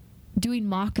actually doing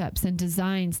mock-ups and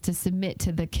designs to submit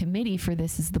to the committee for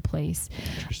This Is the Place.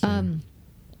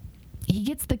 He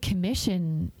gets the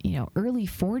commission, early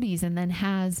 40s, and then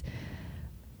has,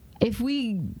 if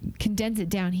we condense it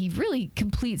down, he really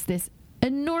completes this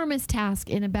enormous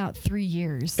task in about 3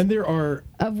 years. And there are,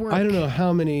 of work. I don't know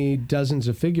how many dozens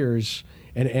of figures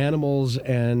and animals,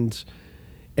 and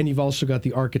you've also got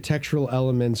the architectural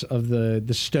elements of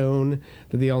the stone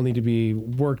that they all need to be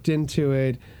worked into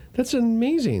it. That's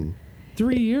amazing.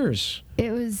 3 years.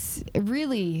 It was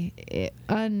really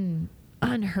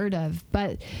unheard of,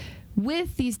 but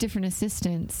with these different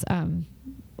assistants,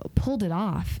 pulled it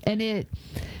off. And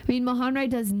Mahonri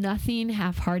does nothing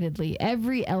half-heartedly.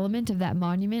 Every element of that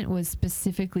monument was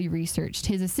specifically researched.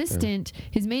 His assistant,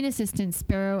 his main assistant,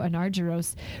 Spero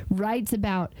Anargyros, writes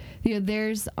about,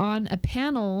 there's a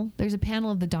panel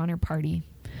of the Donner Party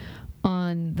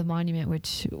on the monument,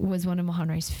 which was one of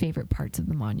Mahonri's favorite parts of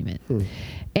the monument.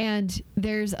 And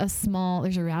there's a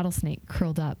rattlesnake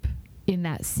curled up in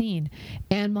that scene.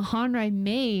 And Mahonri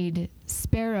made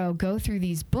Spero go through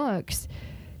these books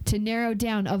to narrow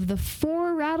down, of the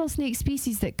 4 rattlesnake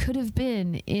species that could have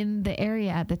been in the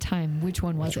area at the time, which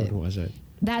one was it?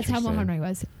 That's how Mahonri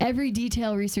was. Every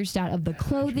detail researched out of the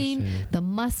clothing, the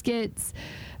muskets.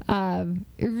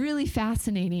 Really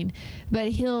fascinating. But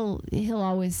he'll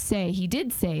always say, he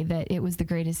did say that it was the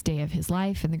greatest day of his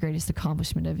life and the greatest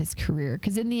accomplishment of his career.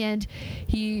 Because in the end,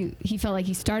 he felt like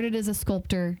he started as a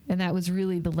sculptor, and that was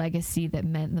really the legacy that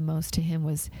meant the most to him,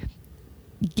 was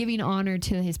giving honor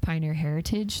to his pioneer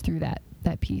heritage through that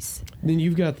piece. Then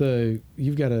you've got a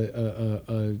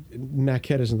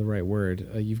maquette isn't the right word.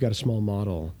 You've got a small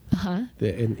model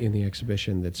in the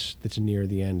exhibition that's near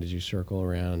the end as you circle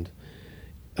around.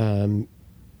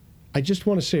 I just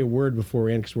want to say a word before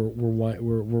we end because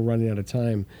we're running out of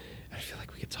time. I feel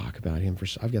like we could talk about him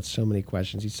I've got so many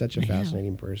questions. He's such a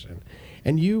fascinating person,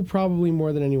 and you probably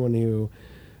more than anyone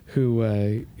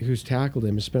who's tackled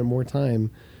him has spent more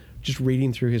time just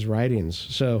reading through his writings.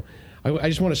 So I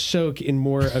just want to soak in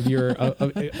more of your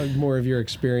more of your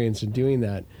experience in doing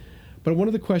that. But one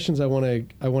of the questions I want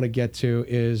to get to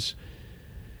is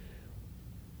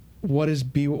what is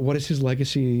his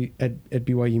legacy at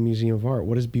BYU Museum of Art?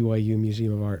 What does BYU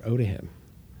Museum of Art owe to him?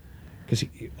 Because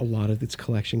a lot of its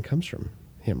collection comes from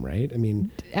him, right? I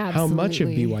mean, Absolutely. How much of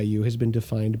BYU has been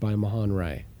defined by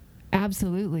Mahonri?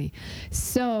 Absolutely.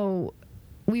 So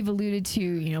we've alluded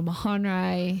to,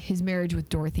 Mahonri, his marriage with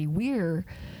Dorothy Weir.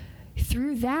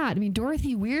 Through that,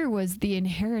 Dorothy Weir was the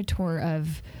inheritor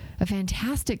of a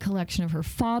fantastic collection of her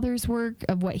father's work,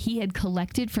 of what he had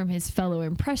collected from his fellow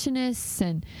Impressionists,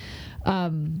 and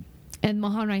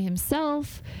Mahonri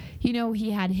himself,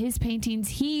 he had his paintings.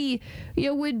 He,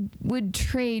 would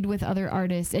trade with other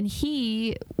artists, and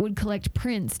he would collect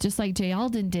prints just like J.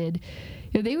 Alden did.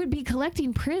 They would be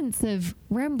collecting prints of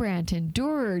Rembrandt and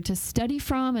Dürer to study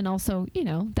from, and also,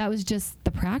 that was just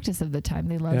the practice of the time.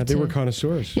 They loved. Yeah, they were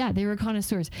connoisseurs. Yeah, they were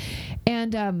connoisseurs,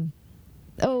 and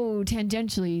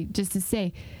tangentially, just to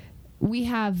say, we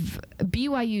have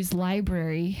BYU's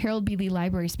library, Harold B. Lee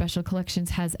Library Special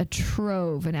Collections, has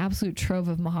an absolute trove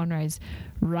of Mahonri's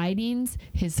writings,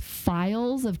 his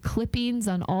files of clippings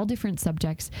on all different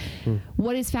subjects.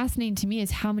 What is fascinating to me is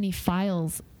how many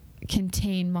files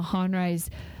contain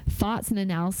Mahonri's thoughts and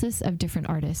analysis of different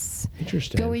artists.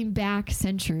 Interesting. Going back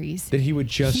centuries. That he would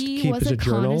just keep as a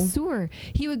journal? He was a connoisseur.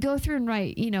 He would go through and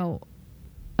write,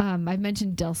 I've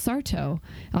mentioned Del Sarto,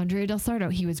 Andrea Del Sarto.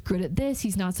 He was good at this.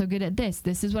 He's not so good at this.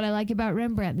 This is what I like about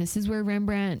Rembrandt. This is where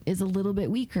Rembrandt is a little bit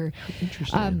weaker.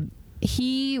 Interesting.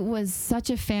 He was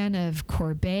such a fan of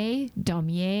Courbet,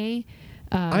 Daumier.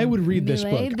 I would read this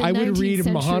book. I would read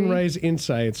Mahonri's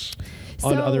insights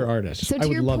on other artists. So I to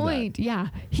would your love point, that. yeah,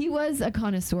 he was a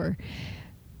connoisseur.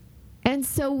 And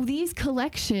so these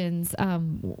collections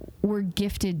were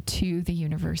gifted to the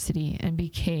university and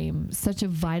became such a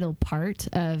vital part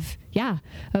of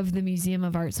the Museum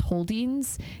of Art's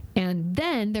holdings. And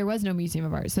then there was no Museum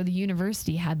of Art, so the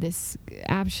university had this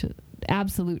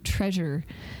absolute treasure.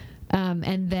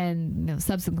 And then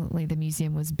subsequently the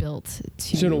museum was built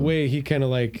to. So in a way, he kind of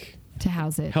to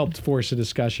house it, helped force a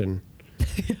discussion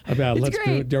about are we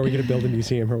going to build a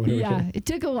museum or what? Yeah, it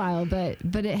took a while, but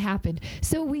it happened.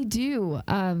 So we do.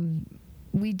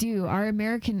 Our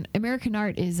American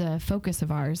art is a focus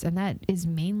of ours, and that is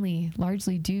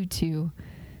largely due to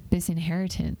this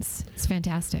inheritance. It's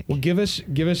fantastic. Well, give us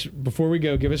before we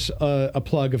go, give us a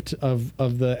plug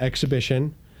of the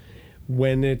exhibition,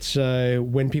 when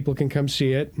people can come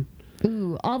see it.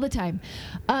 Ooh, all the time.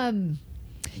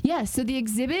 So the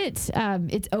exhibit,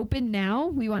 it's open now.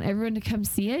 We want everyone to come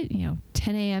see it,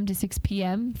 10 a.m. to 6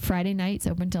 p.m. Friday nights,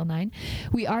 open till 9.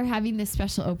 We are having this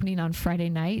special opening on Friday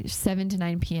night, 7 to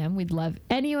 9 p.m. We'd love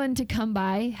anyone to come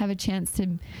by, have a chance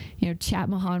to, chat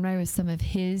Mahonri with some of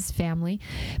his family.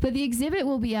 But the exhibit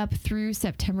will be up through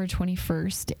September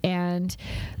 21st. And,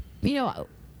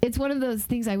 it's one of those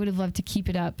things I would have loved to keep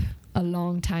it up a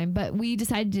long time, but we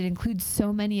decided to include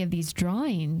so many of these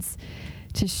drawings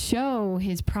to show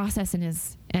his process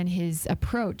and his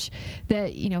approach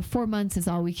that 4 months is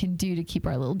all we can do to keep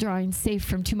our little drawings safe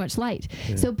from too much light.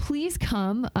 Yeah. So please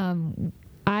come.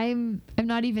 I'm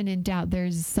not even in doubt.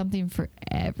 There's something for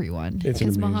everyone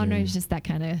because Mahonri is just that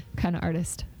kind of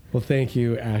artist. Well, thank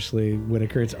you, Ashlee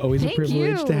Whitaker. It's always a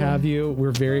privilege to have you.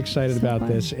 We're very excited about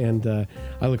this, and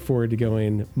I look forward to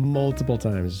going multiple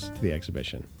times to the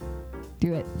exhibition.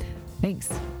 Do it. Thanks.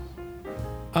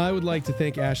 I would like to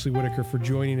thank Ashlee Whitaker for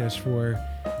joining us for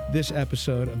this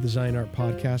episode of the Zion Art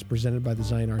Podcast presented by the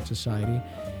Zion Art Society.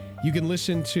 You can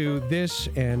listen to this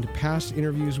and past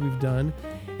interviews we've done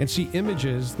and see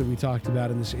images that we talked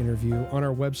about in this interview on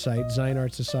our website,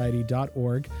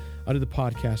 zionartsociety.org, under the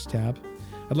podcast tab.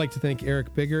 I'd like to thank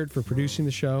Eric Biggert for producing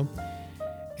the show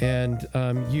and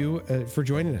you for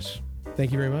joining us.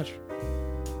 Thank you very much.